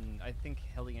 Yep. And I think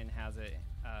Hillian has it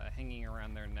hanging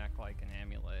around their neck like an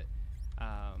amulet.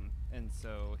 And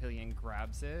so Hillian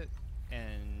grabs it,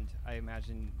 and I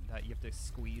imagine that you have to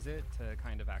squeeze it to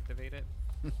kind of activate it.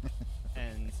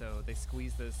 And so they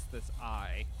squeeze this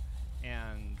eye,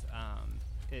 and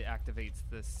it activates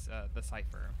this the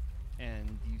cipher.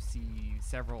 And you see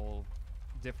several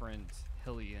different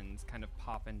Hillians kind of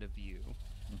pop into view.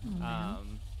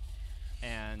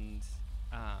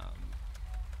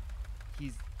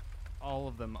 All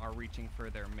of them are reaching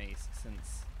for their mace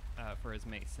since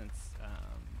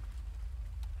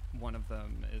one of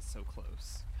them is so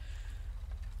close.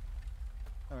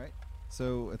 All right.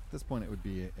 So at this point, it would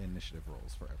be initiative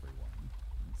rolls for everyone.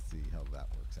 Let's see how that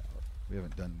works out. We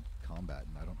haven't done combat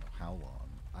in I don't know how long.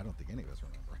 I don't think any of us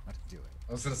remember how to do it.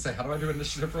 I was going to say, how do I do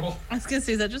initiative roll? I was gonna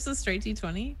say, is that just a straight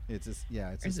D20? It's a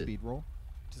Or is it speed roll.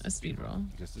 Just a speed roll?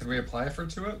 Just Did we apply for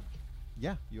to it?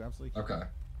 Yeah, you absolutely can. Okay.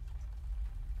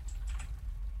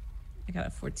 I got a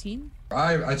 14.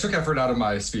 I took effort out of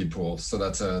my speed pool, so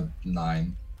that's a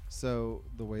 9. So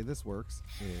the way this works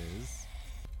is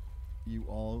you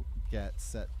all get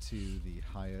set to the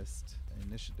highest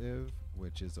initiative,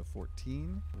 which is a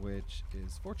 14, which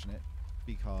is fortunate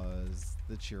because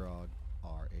the Chirog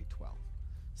are a 12.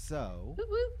 So Whoop,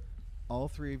 whoop. all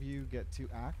 3 of you get to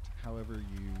act however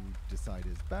you decide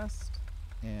is best,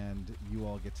 and you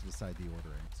all get to decide the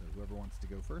ordering. So whoever wants to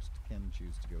go first can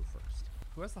choose to go first.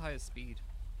 Who has the highest speed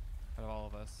out of all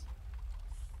of us?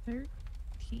 13.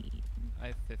 I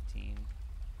have 15.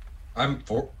 I'm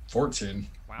 14.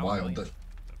 Wow, Wild. Hillian.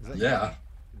 Is that Yeah.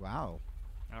 Wow.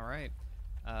 All right.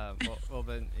 Well,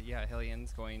 then, yeah,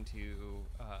 Hillian's going to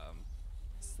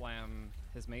slam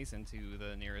his mace into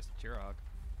the nearest Jirog.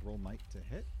 Roll might to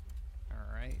hit.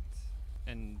 All right.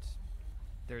 And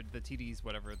the TD's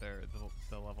whatever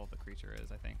the level of the creature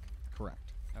is, I think.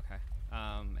 Correct. Okay.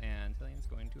 And Hillian's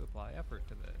going to apply effort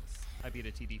to this. I beat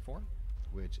a TD4.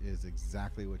 Which is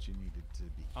exactly what you needed to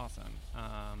be. Awesome.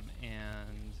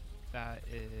 And that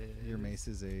is... Your mace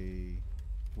is a...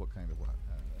 What kind of what?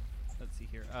 Let's see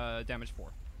here. Damage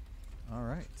 4. All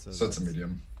right. So So it's a that's-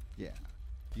 medium. Yeah.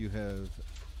 You have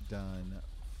done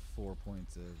 4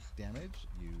 points of damage.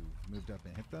 You've moved up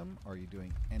and hit them. Are you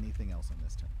doing anything else on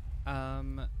this turn?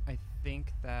 I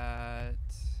think that...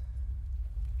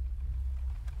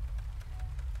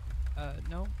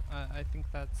 no. I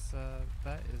think that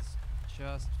is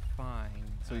just fine.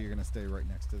 So you're going to stay right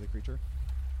next to the creature?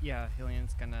 Yeah,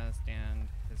 Hillian's gonna stand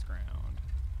his ground.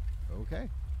 Okay.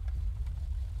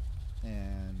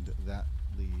 And that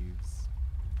leaves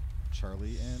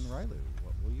Charlie and Rylu.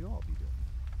 What will you all be doing?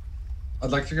 I'd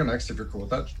like to go next if you're cool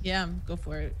with that. Yeah, go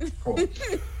for it. Cool.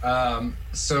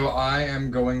 So I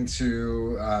am going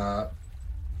to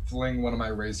fling one of my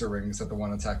razor rings at the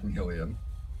one attacking Hillian.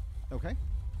 Okay.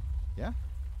 Yeah.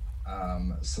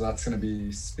 So that's going to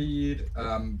be speed.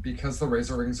 Because the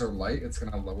razor rings are light, it's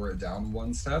going to lower it down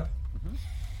one step.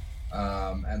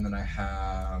 Mm-hmm. And then do I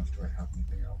have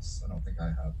anything else? I don't think I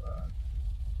have.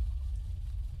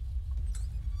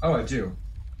 Oh, I do.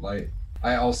 Light.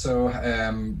 I also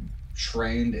am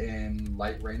trained in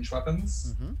light range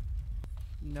weapons. Mm-hmm.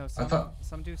 No, thought-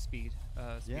 some do speed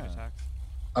Yeah. attacks.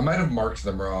 I might have marked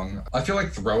them wrong. I feel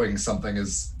like throwing something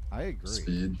is I agree.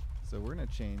 speed. So we're gonna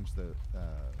change the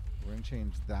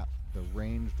the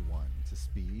ranged one to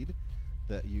speed.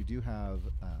 That you do have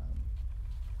a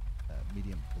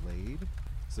medium blade,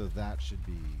 so that should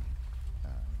be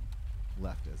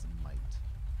left as might.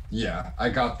 Yeah, I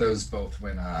got those both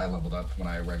when I leveled up, when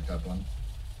I ranked up one.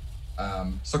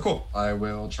 So cool. I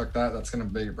will check that. That's going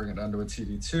to bring it down to a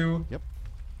TD2. Yep.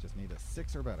 Just need a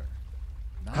 6 or better.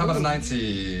 How about a Nice.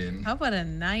 19? How about a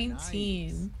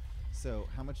 19? So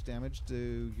how much damage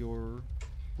do your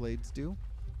blades do?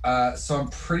 So I'm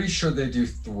pretty sure they do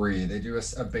 3. They do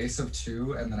a base of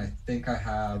 2, and then I think I I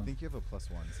have... think you have a +1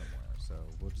 somewhere, so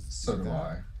we'll just So do do that.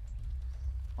 I.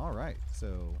 All right,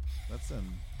 so that's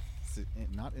some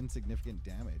not insignificant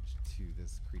damage to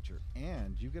this creature,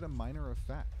 and you get a minor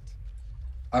effect.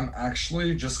 I'm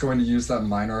actually just going to use that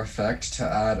minor effect to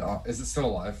add... is it still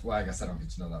alive? Well, I guess I don't need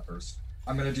to know that first.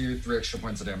 I'm going to do 3 extra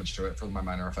points of damage to it for my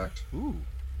minor effect. Ooh,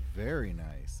 very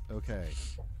nice. Okay,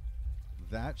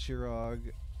 that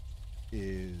Shirog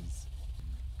is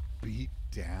beat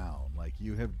down. Like,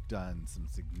 you have done some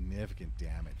significant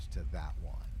damage to that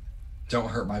one. Don't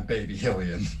hurt my baby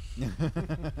Hillian.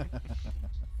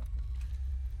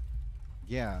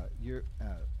 Yeah, you're.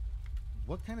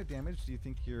 What kind of damage do you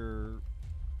think you're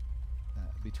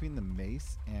between the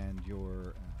mace and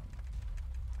your?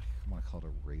 I want to call it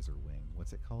a razor wing.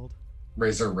 What's it called?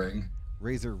 Razor ring.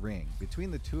 Razor ring.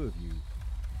 Between the two of you,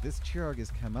 this Chirog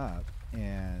has come up,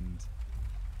 and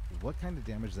what kind of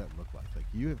damage does that look like? Like,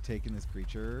 you have taken this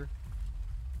creature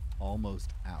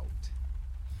almost out.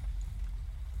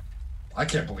 I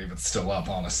can't believe it's still up,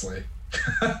 honestly.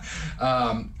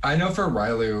 I know for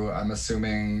Rylu, I'm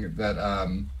assuming that,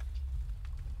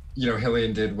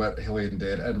 Hillian did what Hillian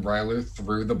did, and Rylu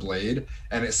threw the blade,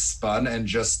 and it spun and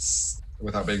just,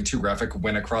 without being too graphic,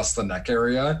 went across the neck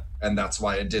area, and that's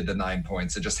why it did the 9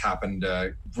 points. It just happened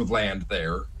to land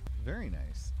there. Very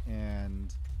nice.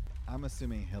 And I'm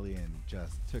assuming Hillian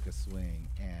just took a swing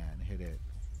and hit it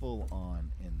full on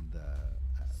in the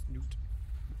Snoot.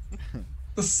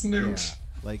 The snoot. Yeah,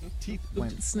 like teeth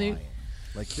went Snoot. flying.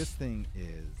 Like, this thing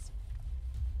is,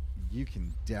 you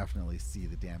can definitely see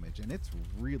the damage, and it's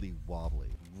really wobbly,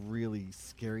 really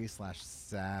scary /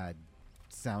 sad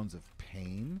sounds of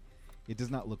pain. It does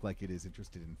not look like it is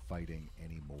interested in fighting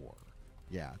anymore.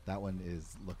 Yeah, that one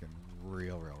is looking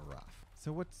real rough.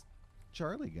 So what's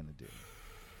Charlie gonna do?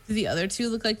 Do the other two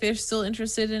look like they're still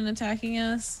interested in attacking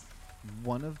us?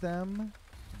 One of them,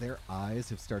 their eyes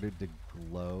have started to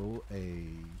glow a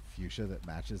fuchsia that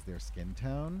matches their skin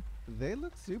tone. They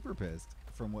look super pissed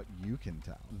from what you can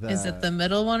tell. Is it the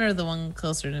middle one or the one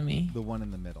closer to me? The one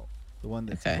in the middle. The one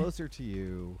that's Okay. closer to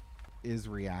you is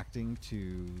reacting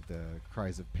to the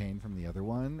cries of pain from the other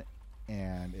one,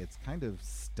 and it's kind of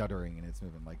stuttering in its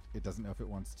movement. Like, it doesn't know if it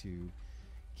wants to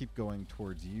keep going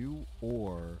towards you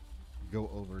or go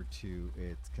over to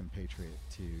its compatriot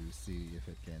to see if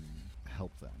it can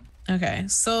help them. Okay,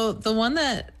 so the one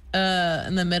that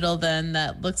in the middle then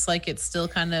that looks like it's still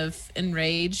kind of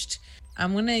enraged,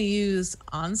 I'm gonna use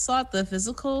Onslaught, the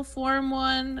physical form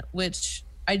one, which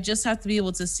I just have to be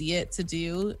able to see it to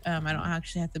do. I don't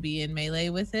actually have to be in melee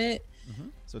with it.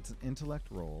 So it's an intellect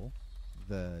roll.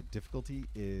 The difficulty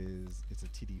is it's a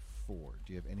TD4.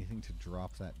 Do you have anything to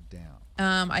drop that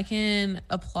down? I can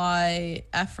apply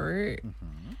effort.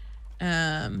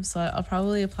 So I'll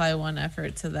probably apply 1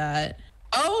 effort to that.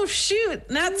 Oh shoot,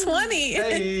 not 20.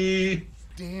 Hey.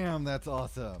 Damn, that's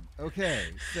awesome. Okay,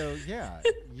 so yeah,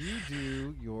 you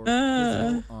do your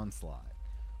physical onslaught,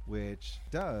 which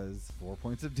does 4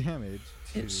 points of damage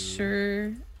to It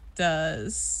sure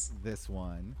does. this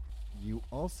one. You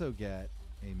also get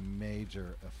a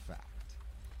major effect.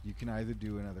 You can either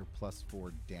do another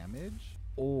 +4 damage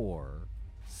or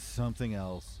something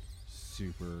else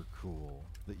super cool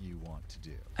that you want to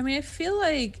do. I mean, I feel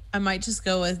like I might just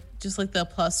go with just like the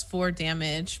 +4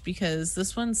 damage because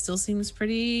this one still seems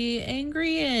pretty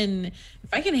angry. And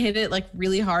if I can hit it like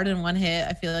really hard in 1 hit,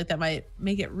 I feel like that might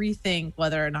make it rethink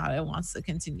whether or not it wants to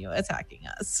continue attacking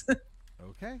us.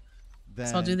 Okay. Then,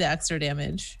 So I'll do the extra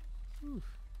damage.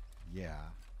 Yeah.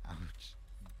 Ouch.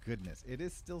 Goodness. It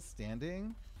is still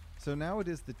standing. So now it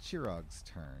is the Chirog's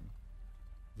turn.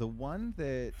 The one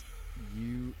that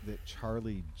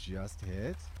Charlie just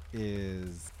hit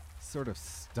is sort of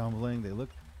stumbling. They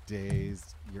look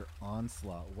dazed. Your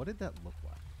onslaught, what did that look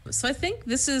like? So I think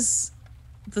this is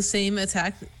the same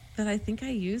attack that I think I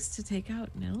used to take out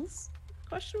Nils? ?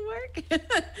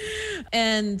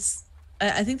 And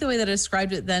I think the way that I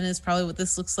described it then is probably what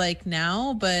this looks like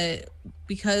now. But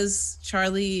because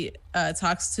Charlie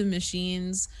talks to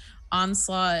machines,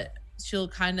 Onslaught, she'll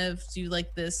kind of do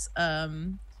like this,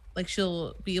 like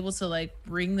she'll be able to like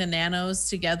bring the nanos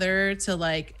together to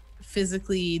like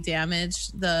physically damage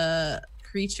the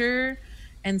creature.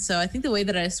 And so I think the way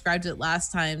that I described it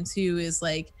last time too is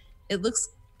like it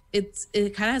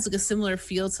kind of has like a similar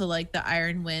feel to like the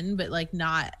Iron Wind, but like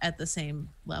not at the same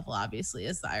level obviously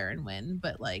as the Iron Wind,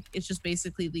 but like it's just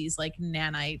basically these like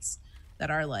nanites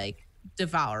that are like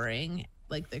devouring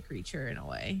like the creature in a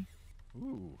way.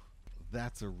 Ooh,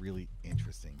 that's a really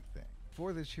interesting thing.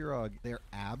 For the Chirog, they're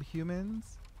abhumans,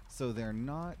 so they're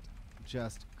not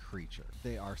just creature.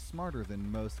 They are smarter than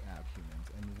most abhumans,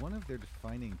 and one of their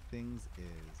defining things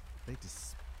is they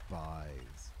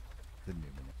despise the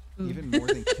Numenera. Even more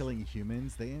than killing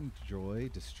humans, they enjoy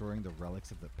destroying the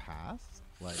relics of the past.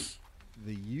 Like,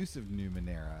 the use of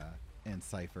Numenera and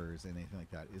ciphers and anything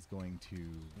like that is going to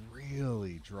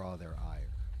really draw their ire.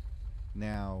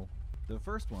 Now, the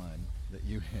first one that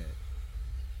you hit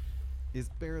is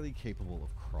barely capable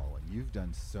of crawling. You've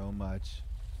done so much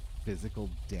physical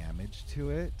damage to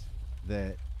it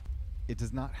that it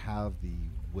does not have the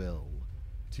will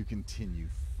to continue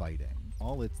fighting.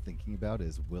 All it's thinking about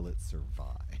is, will it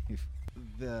survive?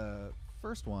 The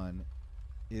first one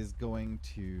is going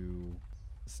to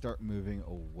start moving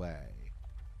away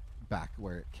back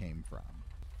where it came from.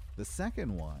 The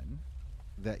second one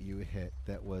that you hit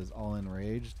that was all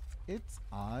enraged, its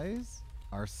eyes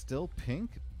are still pink,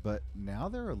 but now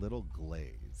they're a little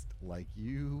glazed. Like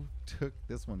you took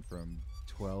this one from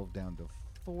 12 down to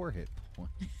 4 hit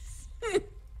points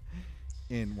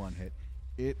in 1 hit.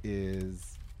 It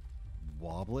is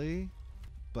wobbly,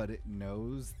 but it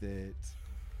knows that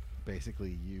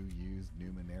basically you used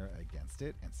Numenera against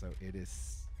it, and so it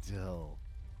is still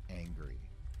angry.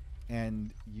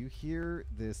 And you hear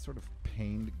this sort of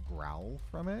pained growl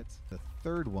from it. The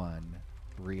third one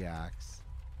reacts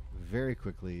very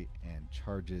quickly and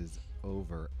charges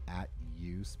over at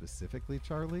you specifically,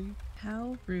 Charlie.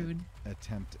 How rude.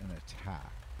 Attempt an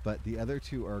attack. But the other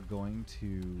two are going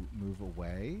to move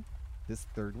away. This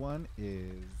third one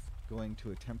is going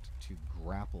to attempt to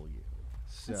grapple you.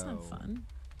 So That's not fun.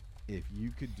 if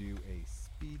you could do a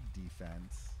speed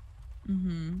defense,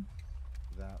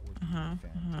 that would be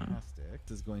fantastic.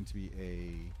 This is going to be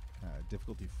a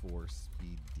difficulty 4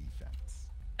 speed defense.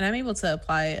 And I'm able to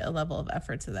apply a level of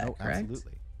effort to that, correct?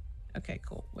 Absolutely. Okay,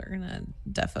 cool. We're gonna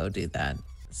defo do that.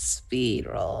 Speed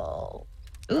roll.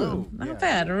 Ooh, not yeah.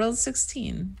 bad. I rolled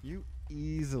 16. You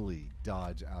easily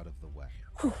dodge out of the way.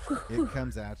 It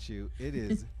comes at you. It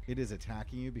is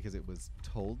attacking you because it was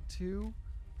told to,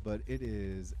 but it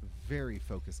is very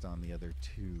focused on the other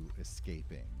two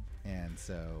escaping. And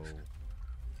so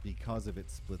because of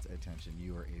its split attention,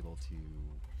 you are able to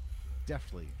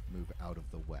deftly move out of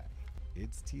the way.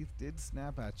 Its teeth did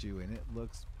snap at you, and it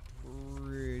looks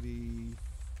pretty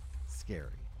scary.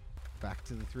 Back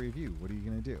to the three of you. What are you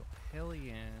going to do?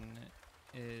 Hillian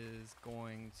is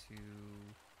going to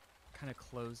kind of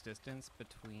close distance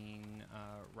between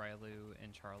Rylu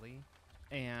and Charlie,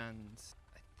 and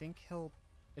I think he'll,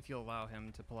 if you'll allow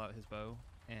him to pull out his bow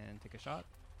and take a shot.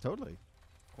 Totally.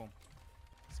 Cool.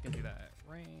 He's gonna do that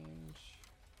at range.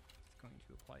 He's going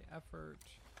to apply effort.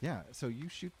 Yeah. So you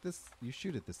shoot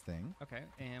at this thing. Okay,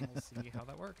 and we'll see how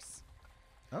that works.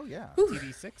 Oh yeah.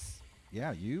 TD6.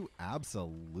 Yeah, you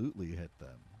absolutely hit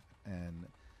them. And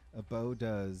a bow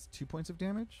does 2 points of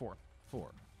damage? 4.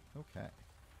 4. Okay.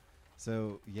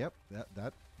 So, yep,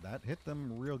 that hit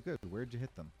them real good. Where'd you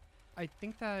hit them? I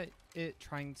think that it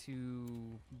trying to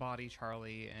body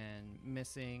Charlie and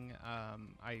missing,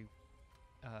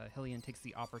 Hillian takes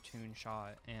the opportune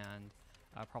shot and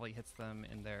probably hits them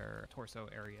in their torso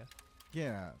area.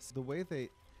 Yeah, so the way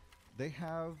they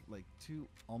have like 2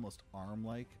 almost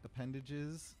arm-like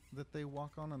appendages that they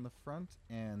walk on the front,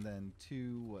 and then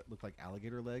 2 what look like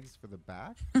alligator legs for the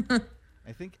back.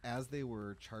 I think as they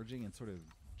were charging and sort of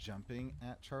jumping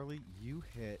at Charlie, you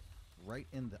hit right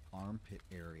in the armpit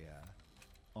area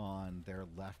on their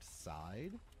left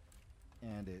side,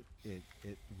 and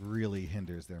it really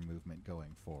hinders their movement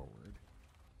going forward.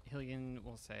 Hillian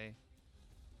will say,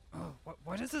 "Oh,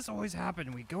 why does this always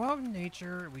happen? We go out in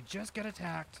nature, we just get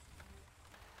attacked."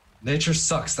 Nature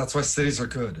sucks. That's why cities are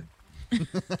good.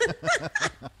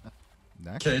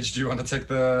 Next. Cage, do you want to take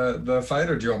the fight,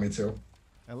 or do you want me to?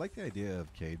 I like the idea of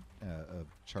of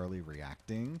Charlie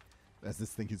reacting as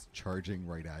this thing is charging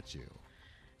right at you.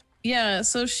 Yeah,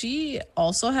 so she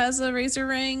also has a razor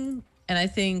ring, and I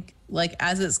think like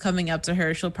as it's coming up to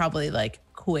her, she'll probably like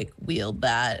quick wield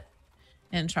that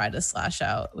and try to slash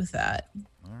out with that.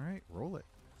 All right, roll it.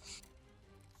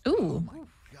 Ooh,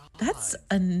 that's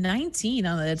a 19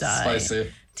 on the die.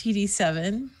 Spicy.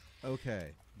 TD7. Okay,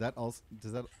 that also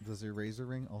does your razor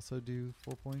ring also do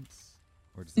 4 points,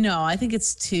 or does No, I think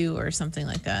it's 2 or something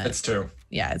like that. It's 2.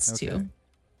 Yeah, it's 2.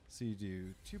 So you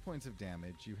do 2 points of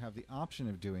damage. You have the option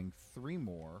of doing 3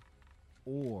 more,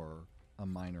 or a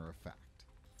minor effect.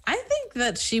 I think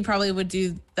that she probably would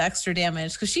do the extra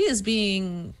damage because she is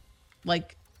being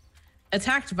like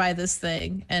attacked by this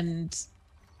thing, and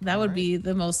that would be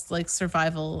the most like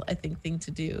survival I think thing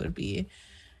to do would be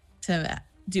to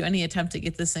do any attempt to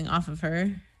get this thing off of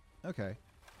her. Okay.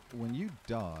 When you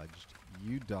dodged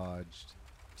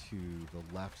to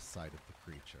the left side of the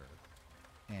creature,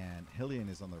 and Hillian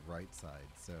is on the right side.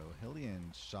 So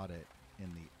Hillian shot it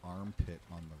in the armpit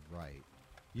on the right.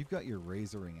 You've got your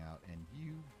razor ring out, and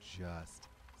you just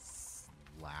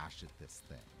slash at this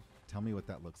thing. Tell me what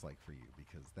that looks like for you,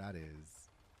 because that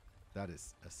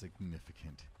is a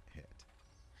significant hit.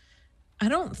 I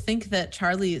don't think that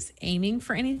Charlie is aiming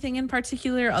for anything in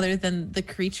particular other than the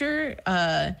creature.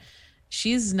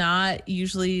 She's not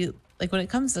usually, like when it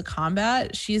comes to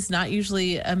combat, she's not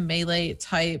usually a melee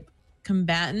type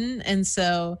combatant. And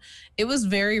so it was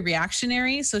very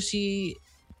reactionary. So she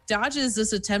dodges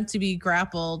this attempt to be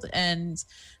grappled and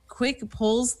quick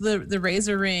pulls the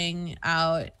razor ring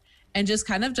out and just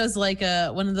kind of does like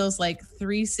one of those like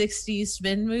 360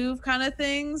 spin move kind of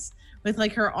things with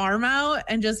like her arm out,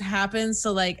 and just happens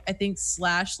to like, I think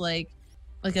slash like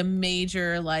a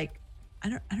major like, I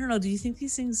don't know. Do you think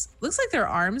these things looks like their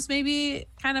arms maybe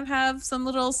kind of have some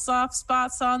little soft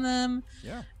spots on them?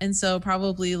 Yeah. And so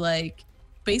probably like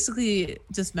basically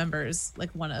dismembers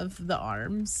like one of the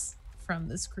arms from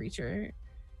this creature.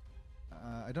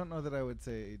 I don't know that I would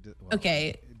say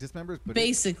Okay. dismembers, but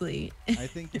Basically. I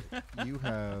think you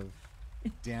have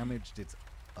damaged its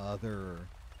other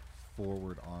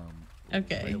forward arm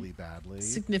really badly.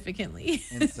 Significantly.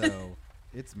 And so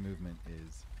its movement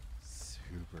is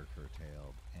super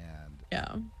curtailed, and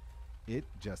Yeah. it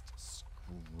just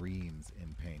screams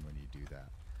in pain when you do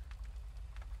that.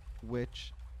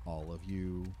 Which all of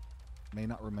you may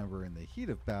not remember in the heat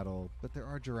of battle, but there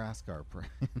are Juraskar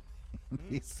in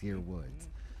these here woods.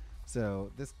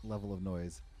 So this level of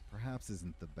noise perhaps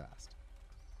isn't the best.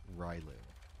 Rylu.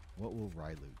 What will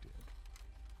Rylu do?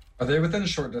 Are they within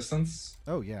short distance?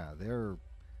 Oh yeah, they're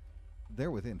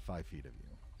within 5 feet of you.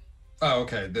 Oh,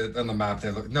 okay. On the map, they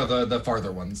look. No, the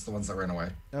farther ones, the ones that ran away.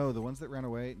 Oh, the ones that ran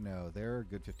away? No, they're a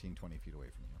good 15, 20 feet away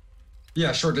from you.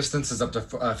 Yeah, short distance is up to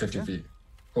 50 feet.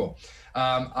 Cool.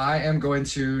 I am going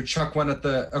to chuck one at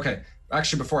the. Okay,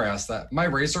 actually, before I ask that, my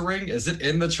razor ring, is it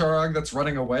in the Charog that's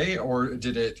running away, or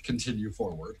did it continue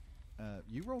forward?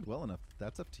 You rolled well enough.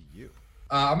 That's up to you.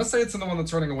 I'm gonna say it's in the one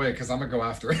that's running away because I'm gonna go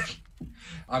after it.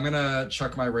 I'm gonna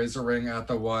chuck my razor ring at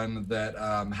the one that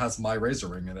has my razor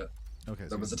ring in it. Okay.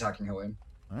 That was attacking Hillian.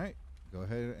 All right. Go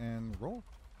ahead and roll.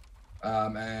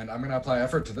 And I'm going to apply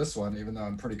effort to this one, even though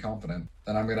I'm pretty confident.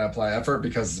 And I'm going to apply effort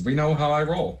because we know how I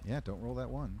roll. Yeah, don't roll that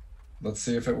one. Let's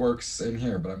see if it works in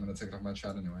here, but I'm going to take it off my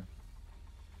chat anyway.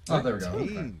 Oh, there we go.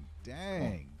 13. Okay.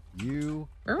 Dang. You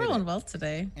We're hit rolling it, well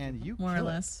today, and you more or kill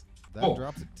it. less. That Cool.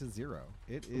 drops it to 0.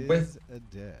 It is With- a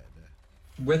dead.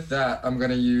 With that, I'm going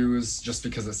to use, just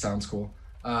because it sounds cool,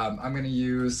 I'm going to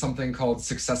use something called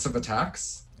successive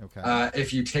attacks. Okay.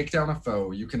 If you take down a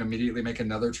foe, you can immediately make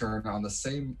another attack on the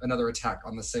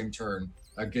same turn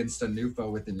against a new foe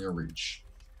within your reach.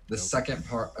 The Okay. second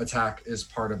attack is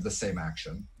part of the same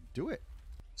action. Do it,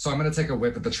 So I'm going to take a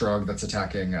whip at the Trog that's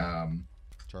attacking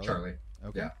Charlie. Charlie,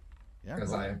 Okay. Yeah. Yeah.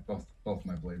 because cool. both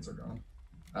my blades are gone.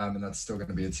 And that's still going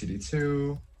to be a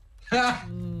TD2.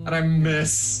 And I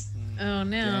miss. Oh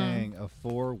no. Dang, a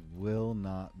 4 will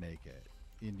not make it.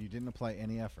 And you didn't apply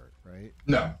any effort, right?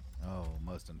 No. Oh,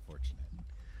 most unfortunate.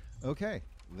 Okay,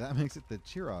 that makes it the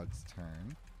Chirog's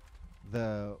turn.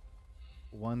 The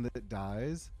one that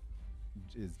dies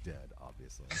is dead,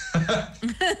 obviously.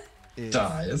 It's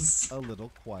Dies. a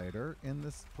little quieter in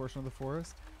this portion of the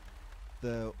forest.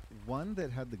 The one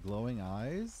that had the glowing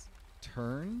eyes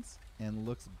turns and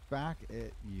looks back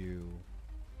at you,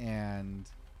 and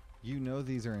you know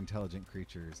these are intelligent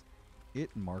creatures.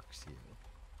 It marks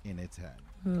you in its head.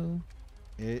 Ooh.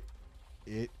 It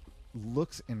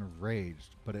looks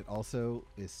enraged, but it also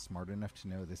is smart enough to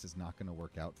know this is not going to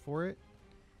work out for it,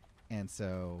 and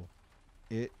so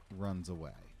it runs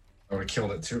away. I would have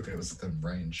killed it too if it was within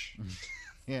range.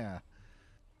 Yeah.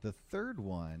 The third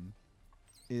one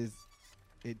is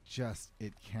it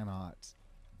cannot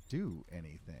do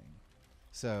anything.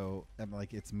 So,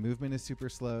 like, its movement is super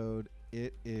slowed.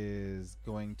 It is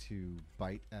going to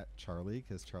bite at Charlie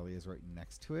because Charlie is right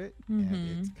next to it,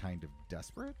 and it's kind of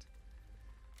desperate.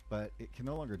 But it can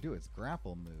no longer do its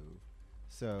grapple move.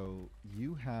 So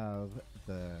you have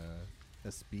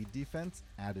a speed defense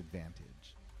at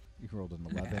advantage. You rolled an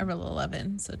 11. I rolled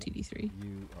 11, so TD3.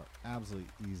 You are absolutely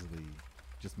easily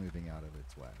just moving out of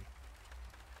its way.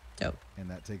 Dope. And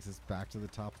that takes us back to the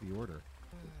top of the order.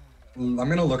 I'm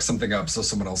going to look something up so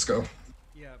someone else go.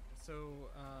 Yeah, so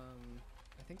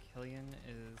I think Hillian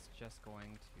is just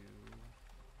going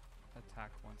to attack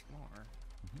once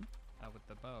more with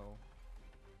the bow.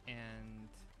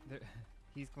 And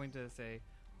he's going to say,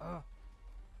 are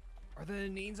the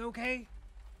Neens okay?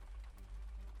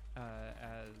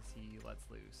 As he lets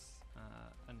loose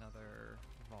another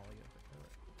volley of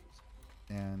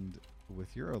the arrows. And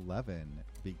with your 11,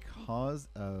 because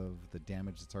of the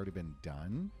damage that's already been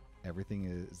done, everything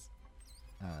is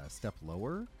a step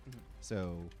lower.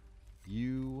 So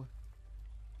you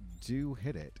do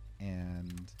hit it.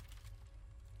 And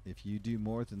if you do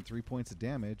more than 3 points of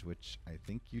damage, which I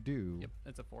think you do, Yep,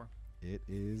 it's a 4. it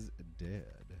is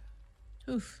dead.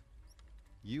 Oof.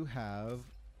 You have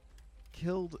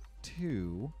killed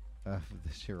 2 of the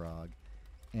Shirog,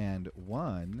 and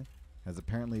 1 has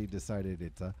apparently decided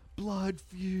it's a blood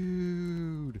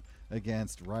feud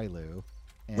against Rylu.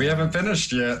 We haven't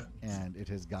finished yet. And it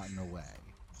has gotten away.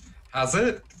 Has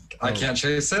it? I Oh. can't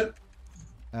chase it.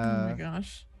 Oh my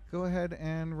gosh. Go ahead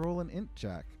and roll an int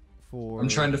check for. I'm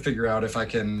trying to figure out if I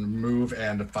can move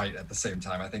and fight at the same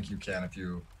time. I think you can if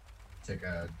you take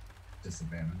a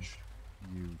disadvantage.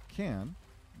 You can.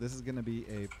 This is going to be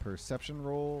a perception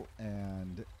roll,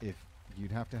 and if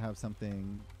you'd have to have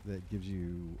something that gives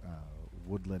you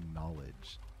woodland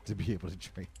knowledge to be able to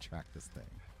track this thing.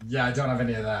 Yeah, I don't have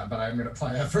any of that, but I'm going to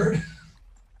apply effort.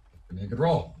 Give me a good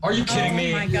roll. Are you kidding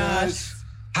me? Oh my gosh.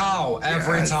 How?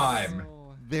 Every Yes. time.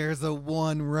 There's a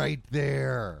 1 right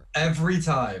there. Every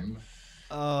time.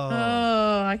 Oh.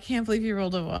 Oh, I can't believe you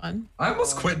rolled a 1. I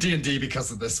almost quit D&D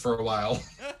because of this for a while.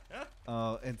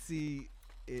 Oh, and see,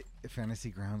 Fantasy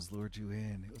Grounds lured you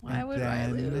in. Why would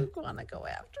then Rylu want to go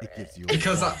after it it? gives you a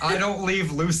Because one. I don't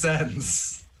leave loose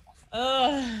ends.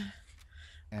 Ugh.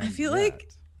 And I feel like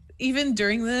even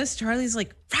during this, Charlie's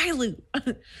like, Rylu,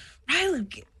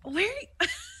 Rylu, where?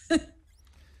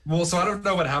 Well, so I don't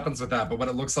know what happens with that, but what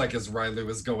it looks like is Rylu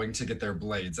is going to get their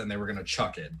blades and they were going to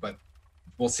chuck it, but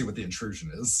we'll see what the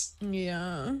intrusion is.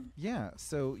 Yeah. Yeah,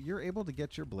 so you're able to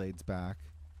get your blades back,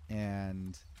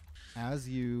 and as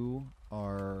you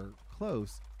are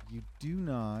close, you do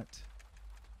not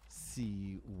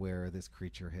see where this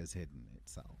creature has hidden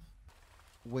itself.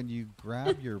 When you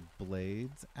grab your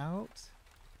blades out,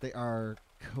 they are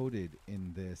coated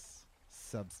in this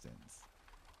substance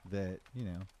that,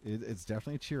 it's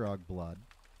definitely Chirog blood.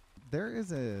 There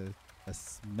is a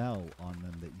smell on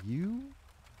them that you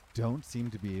don't seem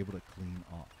to be able to clean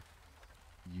off.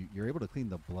 You're able to clean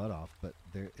the blood off, but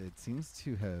it seems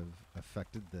to have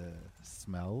affected the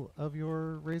smell of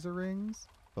your razor rings,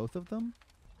 both of them.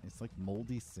 It's like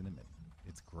moldy cinnamon.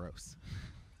 It's gross.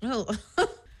 Oh.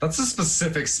 That's a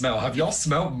specific smell. Have y'all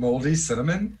smelled moldy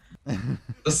cinnamon?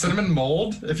 The cinnamon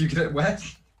mold, if you get it wet?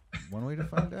 One way to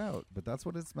find out, but that's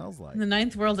what it smells like. In the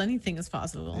ninth world, anything is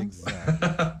possible.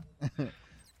 Exactly.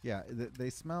 Yeah,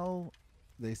 they smell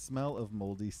of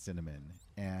moldy cinnamon,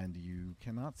 and you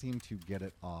cannot seem to get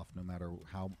it off no matter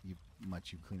how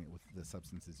much you clean it with the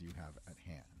substances you have at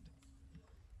hand.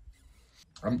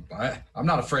 I'm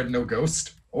not afraid of no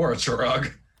ghost or a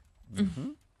Chirag. Mm-hmm.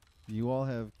 You all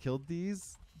have killed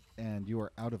these, and you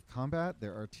are out of combat.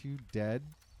 There are 2 dead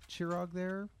Chirag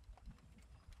there.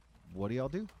 What do y'all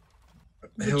do?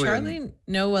 Would Charlie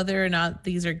know whether or not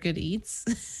these are good eats?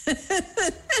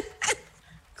 Because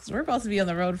we're about to be on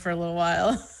the road for a little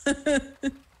while. You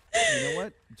know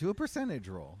what? Do a percentage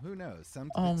roll. Who knows?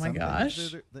 Some gosh.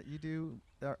 things that you do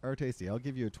are tasty. I'll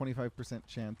give you a 25%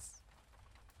 chance.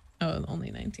 Oh,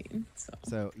 only 19.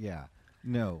 So yeah,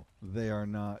 no, they are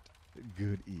not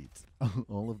good eats.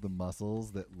 All of the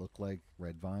mussels that look like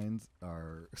red vines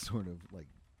are sort of like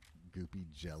goopy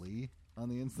jelly on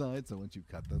the inside. So once you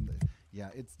cut them,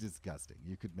 it's disgusting.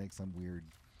 You could make some weird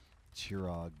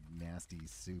Chirag nasty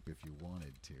soup if you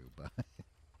wanted to, but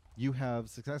you have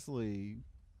successfully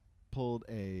pulled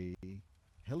a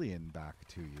Hylian back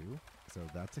to you, so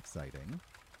that's exciting.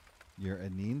 Your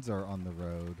Anines are on the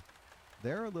road.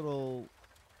 They're a little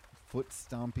foot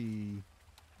stompy,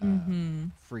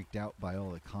 freaked out by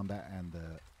all the combat and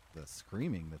the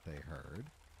screaming that they heard.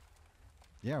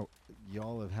 Yeah,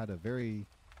 y'all have had a very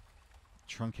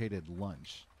truncated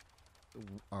lunch.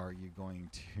 Are you going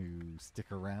to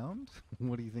stick around?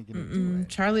 What are you thinking of doing?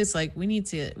 Charlie's like, we need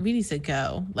to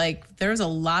go. Like, there's a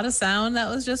lot of sound that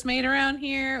was just made around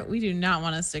here. We do not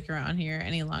want to stick around here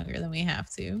any longer than we have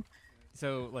to.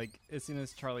 So, like, as soon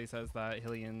as Charlie says that,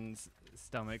 Hylian's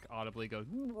stomach audibly goes.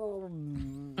 Oh.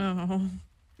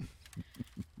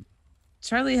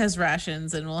 Charlie has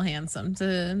rations and will hand some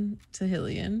to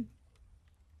Hylian.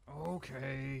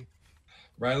 Okay.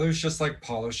 Rylu's just like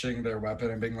polishing their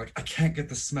weapon and being like, I can't get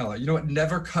the smell. You know what?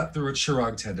 Never cut through a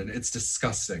Chirag tendon. It's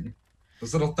disgusting.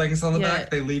 Those little things on the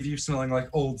back, they leave you smelling like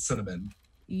old cinnamon.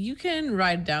 You can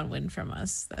ride downwind from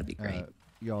us. That'd be great.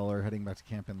 Y'all are heading back to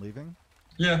camp and leaving?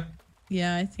 Yeah.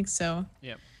 Yeah, I think so.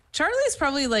 Yep. Charlie's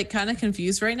probably like kind of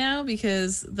confused right now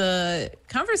because the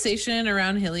conversation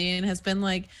around Hylian has been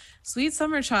like, sweet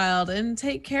summer child and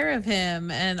take care of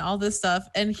him and all this stuff.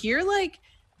 And here, like,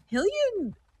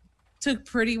 Hylian took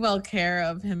pretty well care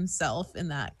of himself in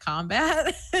that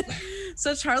combat.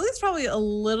 So Charlie's probably a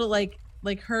little like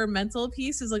her mental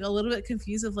piece is like a little bit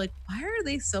confused of like, why are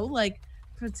they so like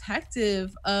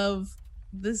protective of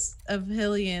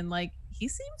Hylian? Like, he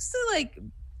seems to like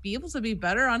be able to be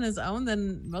better on his own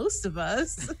than most of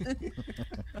us.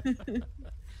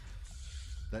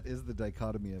 That is the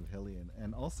dichotomy of Hylian.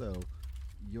 And also,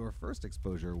 your first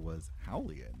exposure was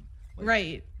Howlian. Like,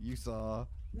 right. You saw...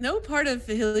 No part of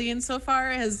Hylian so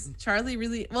far has Charlie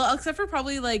really... Well, except for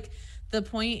probably, like, the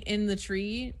point in the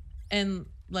tree and,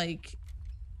 like,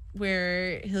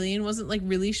 where Hylian wasn't, like,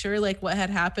 really sure, like, what had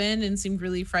happened and seemed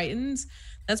really frightened.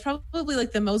 That's probably,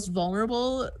 like, the most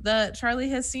vulnerable that Charlie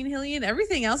has seen Hylian.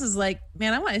 Everything else is like,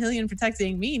 man, I want Hylian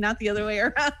protecting me, not the other way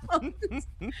around.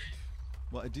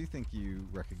 Well, I do think you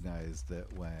recognized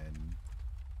that when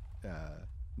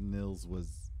Nils was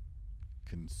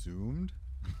consumed,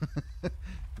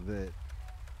 that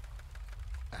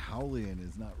Howlian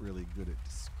is not really good at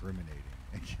discriminating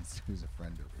against who's a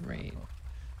friend or foe. Right.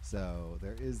 So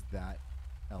there is that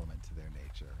element to their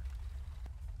nature.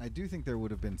 I do think there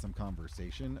would have been some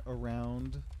conversation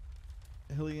around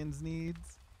Hylian's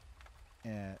needs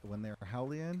when they're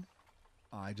Howlian.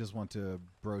 I just want to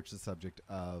broach the subject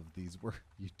of these where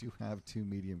you do have 2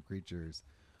 medium creatures,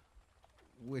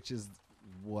 which is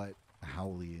what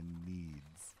Howlian needs.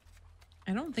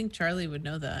 I don't think Charlie would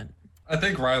know that. I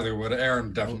think Riley would.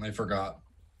 Aaron definitely forgot.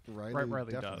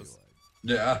 Riley does.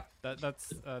 would. Yeah.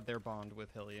 That's their bond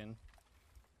with Hylian.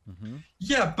 Mm-hmm.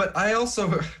 Yeah, but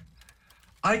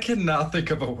I cannot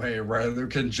think of a way Riley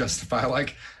can justify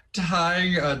like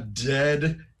tying a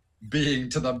dead being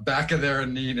to the back of their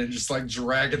knee and just like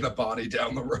dragging the body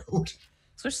down the road.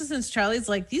 Especially since Charlie's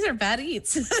like, these are bad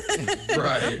eats.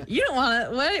 Right. You don't want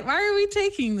to. Why are we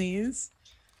taking these?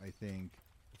 I think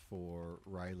for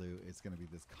Rylu, it's going to be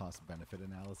this cost-benefit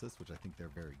analysis, which I think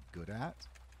they're very good at.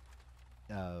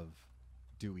 Of,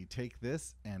 do we take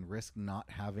this and risk not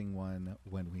having one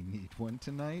when we need one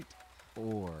tonight,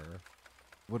 or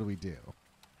what do we do?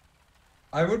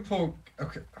 I would pull.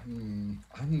 Okay, I'm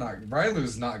not.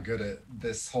 Rylu's not good at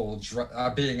this whole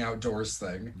being outdoors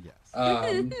thing. Yes.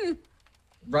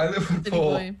 Riley would City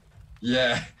pull. boy.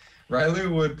 Yeah, Riley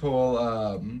would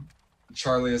pull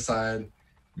Charlie aside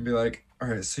and be like, All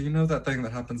right, so you know that thing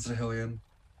that happens to Hillian?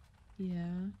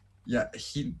 Yeah. Yeah,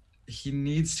 he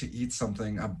needs to eat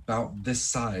something about this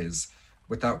size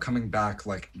without coming back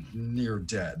like near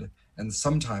dead. And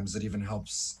sometimes it even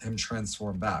helps him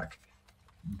transform back.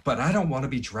 But I don't want to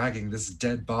be dragging this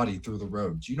dead body through the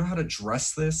road. Do you know how to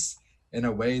dress this in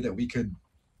a way that we could,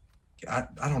 I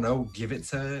don't know, give it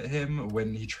to him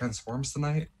when he transforms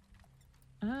tonight?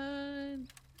 I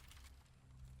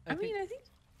think.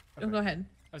 Oh, Okay. go ahead.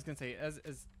 I was gonna say, as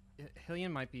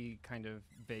Hillian might be kind of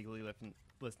vaguely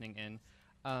listening in.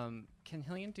 Can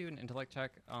Hillian do an intellect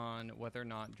check on whether or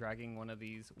not dragging one of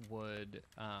these would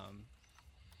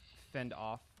fend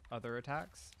off other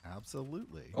attacks?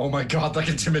 Absolutely. Oh my god, like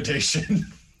intimidation.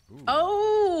 Ooh.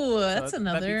 Oh, So that's that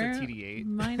another beats a TD8.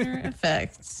 minor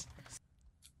effect.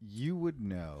 You would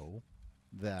know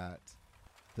that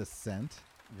the scent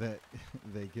that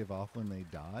they give off when they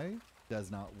die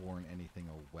does not warn anything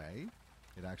away.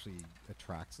 It actually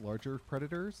attracts larger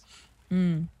predators.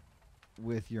 Mm.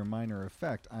 With your minor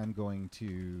effect, I'm going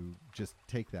to just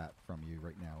take that from you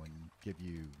right now and give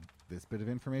you this bit of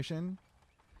information.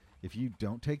 If you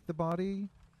don't take the body,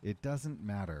 it doesn't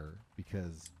matter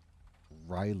because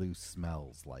Rylu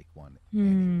smells like one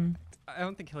anyway. I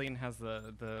don't think Hillian has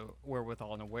the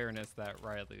wherewithal and awareness that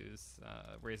Rylu's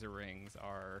razor rings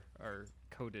are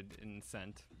coated in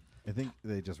scent. I think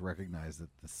they just recognize that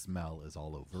the smell is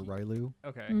all over Rylu.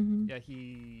 Okay. Mhm.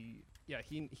 Yeah,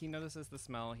 he notices the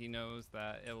smell. He knows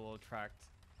that it will attract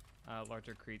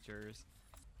larger creatures.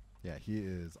 Yeah, he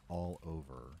is all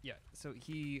over. Yeah, so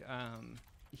he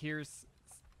hears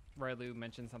Rylu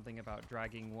mention something about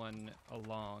dragging one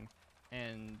along,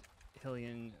 and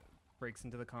Hillian breaks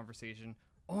into the conversation.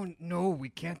 Oh no, we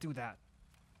can't do that.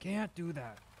 Can't do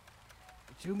that.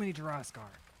 Too many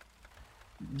Juraskar.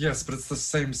 Yes, but it's the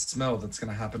same smell that's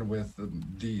gonna happen with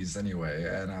these anyway.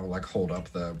 And I will like hold up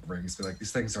the rings, be like,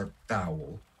 these things are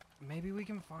foul. Maybe we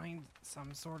can find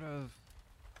some sort of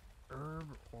herb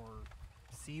or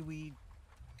seaweed,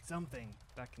 something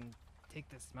that can take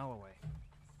the smell away.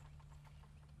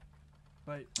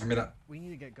 But I mean, we need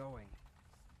to get going.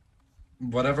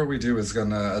 whatever we do is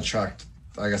gonna attract.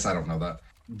 I guess I don't know that.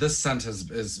 This scent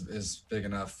is big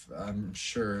enough. I'm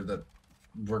sure that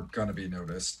we're gonna be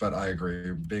noticed. But I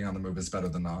agree, being on the move is better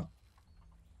than not.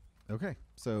 Okay,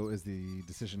 so is the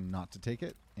decision not to take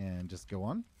it and just go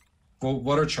on? Well,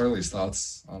 what are Charlie's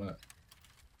thoughts on it?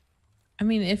 I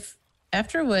mean, if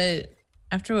after what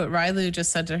Rylu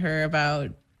just said to her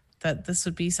about that this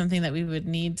would be something that we would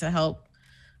need to help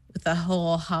with the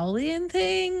whole Howlian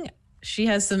thing, she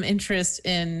has some interest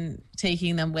in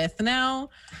taking them with now.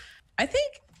 I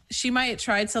think she might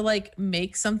try to like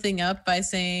make something up by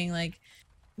saying like,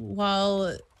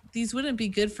 well, these wouldn't be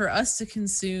good for us to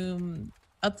consume.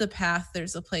 Up the path,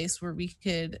 there's a place where we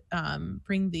could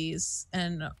bring these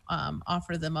and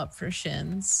offer them up for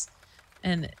shins.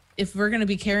 And if we're going to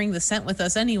be carrying the scent with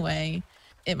us anyway,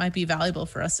 it might be valuable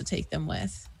for us to take them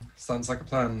with. Sounds like a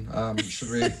plan.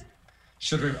 Should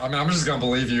we? I mean, I'm just gonna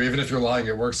believe you, even if you're lying.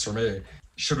 It works for me.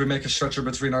 Should we make a stretcher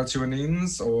between our two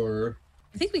Anines, or?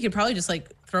 I think we could probably just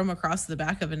like throw them across the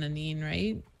back of an Anine,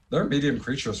 right? They're medium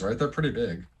creatures, right? They're pretty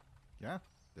big. Yeah,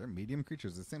 they're medium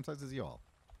creatures, the same size as y'all.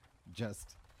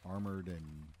 Just armored and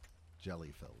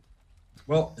jelly filled.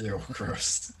 Well, ew,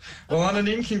 gross. Well, an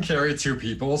Anine can carry two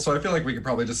people, so I feel like we could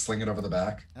probably just sling it over the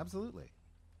back. Absolutely.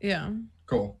 Yeah.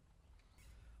 Cool.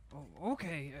 Oh,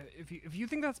 okay, if you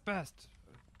think that's best,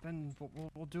 then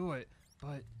we'll do it.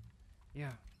 But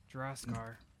yeah,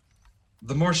 Juraskar.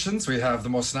 The more shins we have, the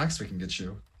more snacks we can get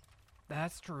you.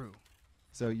 That's true.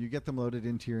 So you get them loaded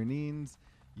into your Neens.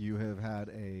 You have had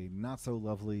a not so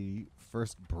lovely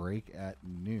first break at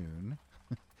noon,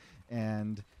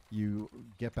 and you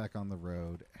get back on the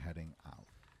road heading out.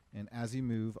 And as you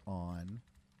move on,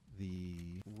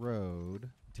 the road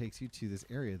takes you to this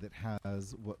area that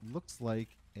has what looks like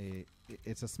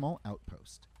it's a small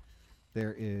outpost.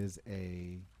 There is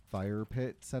a fire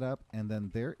pit set up, and then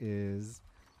there is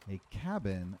a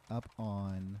cabin up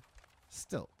on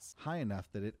stilts, high enough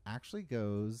that it actually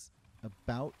goes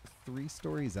about 3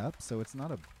 stories up, so it's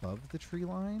not above the tree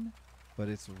line, but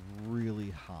it's really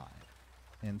high.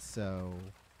 And so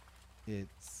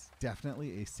it's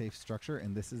definitely a safe structure,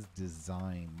 and this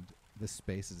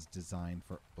space is designed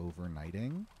for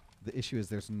overnighting. The issue is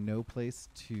there's no place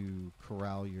to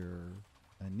corral your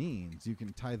Anines. You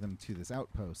can tie them to this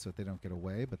outpost so that they don't get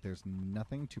away, but there's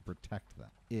nothing to protect them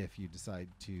if you decide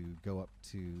to go up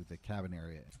to the cabin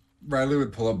area. Riley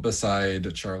would pull up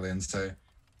beside Charlie and say,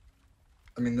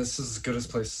 I mean, this is as good a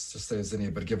place to stay as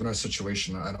any, but given our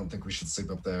situation, I don't think we should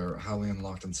sleep up there. Howling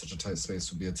locked in such a tight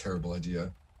space would be a terrible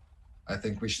idea. I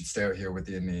think we should stay out here with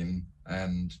the Anine.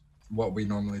 And what we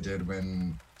normally did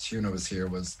when Tiuna was here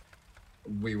was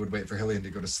we would wait for Hillian to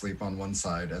go to sleep on one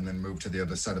side and then move to the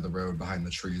other side of the road behind the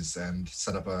trees and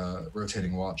set up a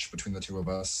rotating watch between the two of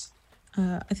us.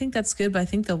 I think that's good, but I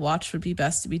think the watch would be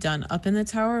best to be done up in the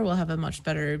tower. We'll have a much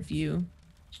better view.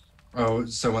 Oh,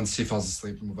 so once he falls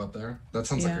asleep, move up there? That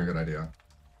sounds like a good idea.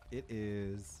 It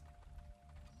is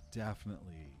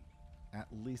definitely at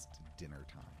least dinner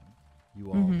time.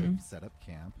 You all have set up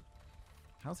camp.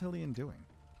 How's Hillian doing?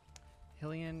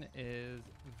 Hillian is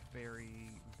very,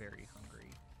 very hungry.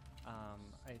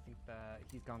 I think that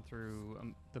he's gone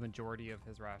through the majority of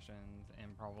his rations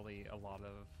and probably a lot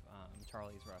of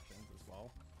Charlie's rations as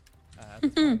well at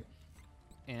this point,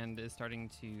 and is starting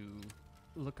to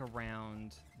look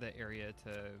around the area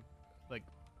to like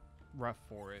rough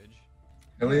forage.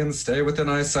 Hillian, stay within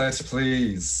eyesight,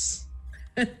 please.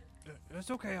 It's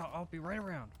okay. I'll be right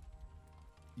around.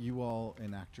 You all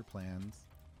enact your plans.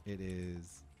 It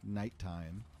is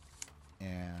nighttime,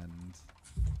 and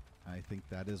I think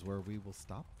that is where we will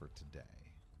stop for today.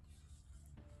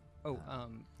 Oh,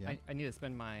 yeah. I need to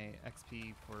spend my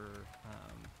XP for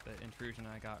the intrusion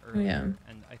I got earlier,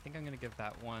 and I think I'm going to give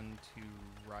that one to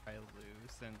Rylu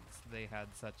since they had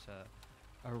such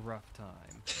a rough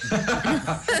time.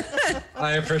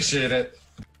 I appreciate it.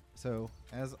 So,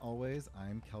 as always,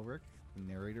 I'm Kelric, the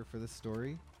narrator for this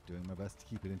story, doing my best to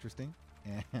keep it interesting.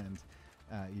 And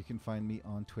you can find me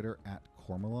on Twitter at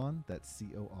Cormallon, that's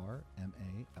CORMALLON,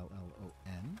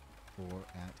 or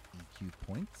at EQ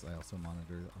Points. I also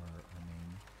monitor our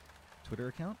main Twitter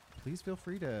account. Please feel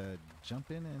free to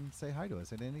jump in and say hi to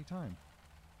us at any time.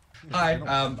 Hi,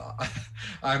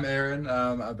 I'm Aaron.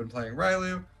 I've been playing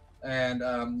Rylu,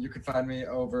 and you can find me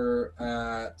over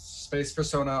at Space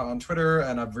Persona on Twitter,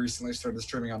 and I've recently started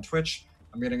streaming on Twitch.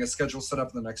 I'm getting a schedule set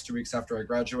up in the next 2 weeks after I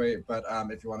graduate, but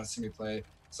if you want to see me play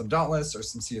some Dauntless or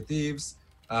some Sea of Thieves,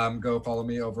 go follow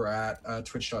me over at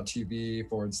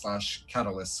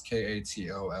twitch.tv/Catalyst,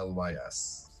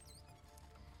 KATOLYS.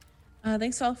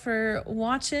 Thanks all for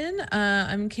watching.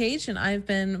 I'm Cage, and I've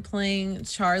been playing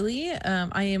Charlie.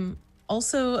 I am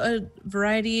also a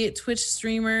variety Twitch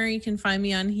streamer. You can find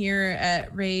me on here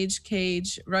at Rage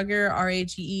Cage Rugger,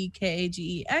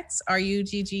 RAGEKAGEX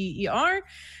RUGGER.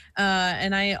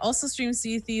 And I also stream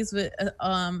Sea of Thieves, but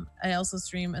I also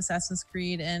stream Assassin's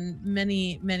Creed and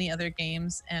many other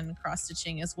games and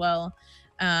cross-stitching as well.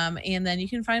 And then you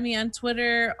can find me on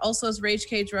Twitter also as Rage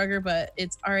Cage Rugger, but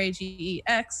it's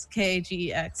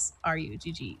RAGEXKAGEX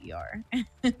RUGGER.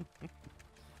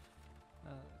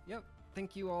 Yep.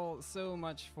 Thank you all so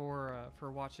much for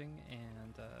watching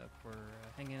and for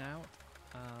hanging out.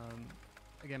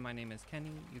 Again, my name is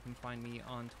Kenny. You can find me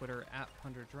on Twitter at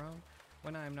PunderDrone.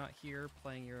 When I'm not here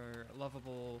playing your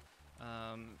lovable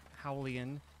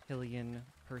Hillian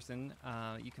person,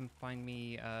 you can find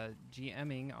me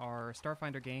GMing our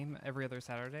Starfinder game every other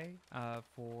Saturday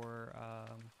for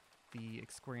the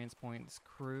Experience Points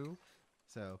crew.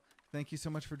 So, thank you so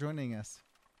much for joining us.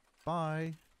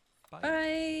 Bye.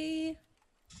 Bye.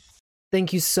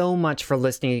 Thank you so much for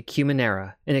listening to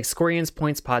Cumanera, an Experience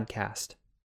Points podcast.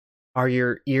 Are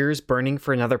your ears burning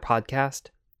for another podcast?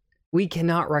 We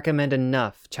cannot recommend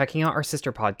enough checking out our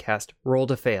sister podcast, Roll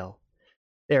to Fail.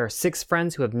 There are 6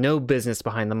 friends who have no business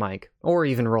behind the mic, or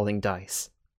even rolling dice.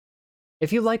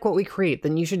 If you like what we create,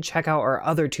 then you should check out our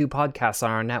other 2 podcasts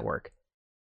on our network.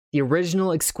 The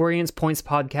original Experience Points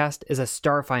podcast is a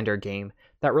Starfinder game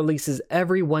that releases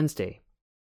every Wednesday.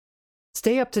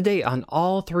 Stay up to date on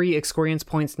all 3 Experience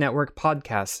Points Network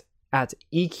podcasts at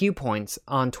EQ Points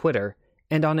on Twitter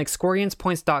and on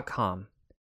experiencepoints.com.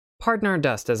 Pardon our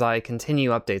dust as I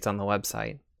continue updates on the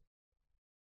website.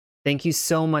 Thank you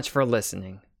so much for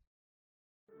listening.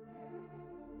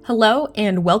 Hello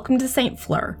and welcome to St.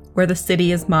 Fleur, where the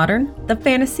city is modern, the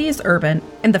fantasy is urban,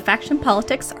 and the faction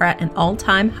politics are at an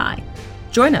all-time high.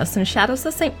 Join us in Shadows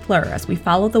of St. Fleur as we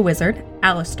follow the wizard,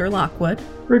 Alistair Lockwood.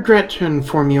 Regret to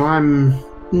inform you, I'm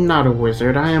not a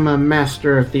wizard. I am a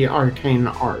master of the arcane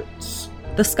arts.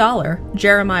 The scholar,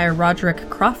 Jeremiah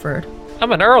Roderick Crawford.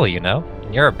 I'm an earl, you know.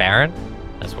 You're a baron.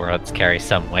 Those words carry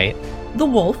some weight. The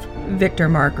wolf, Victor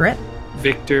Margaret.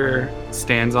 Victor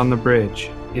stands on the bridge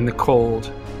in the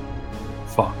cold.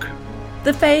 Fuck.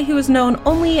 The fae who is known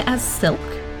only as Silk.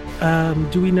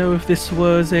 Do we know if this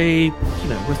was a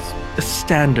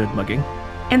standard mugging?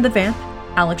 And the vamp,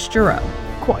 Alex Giroux.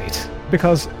 Quite.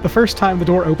 Because the first time the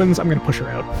door opens, I'm going to push her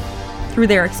out. Through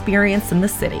their experience in the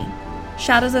city.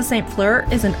 Shadows of St. Fleur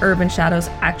is an Urban Shadows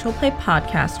actual play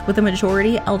podcast with a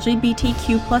majority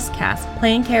LGBTQ+ cast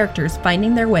playing characters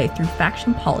finding their way through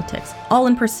faction politics, all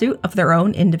in pursuit of their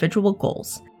own individual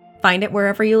goals. Find it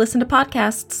wherever you listen to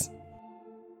podcasts.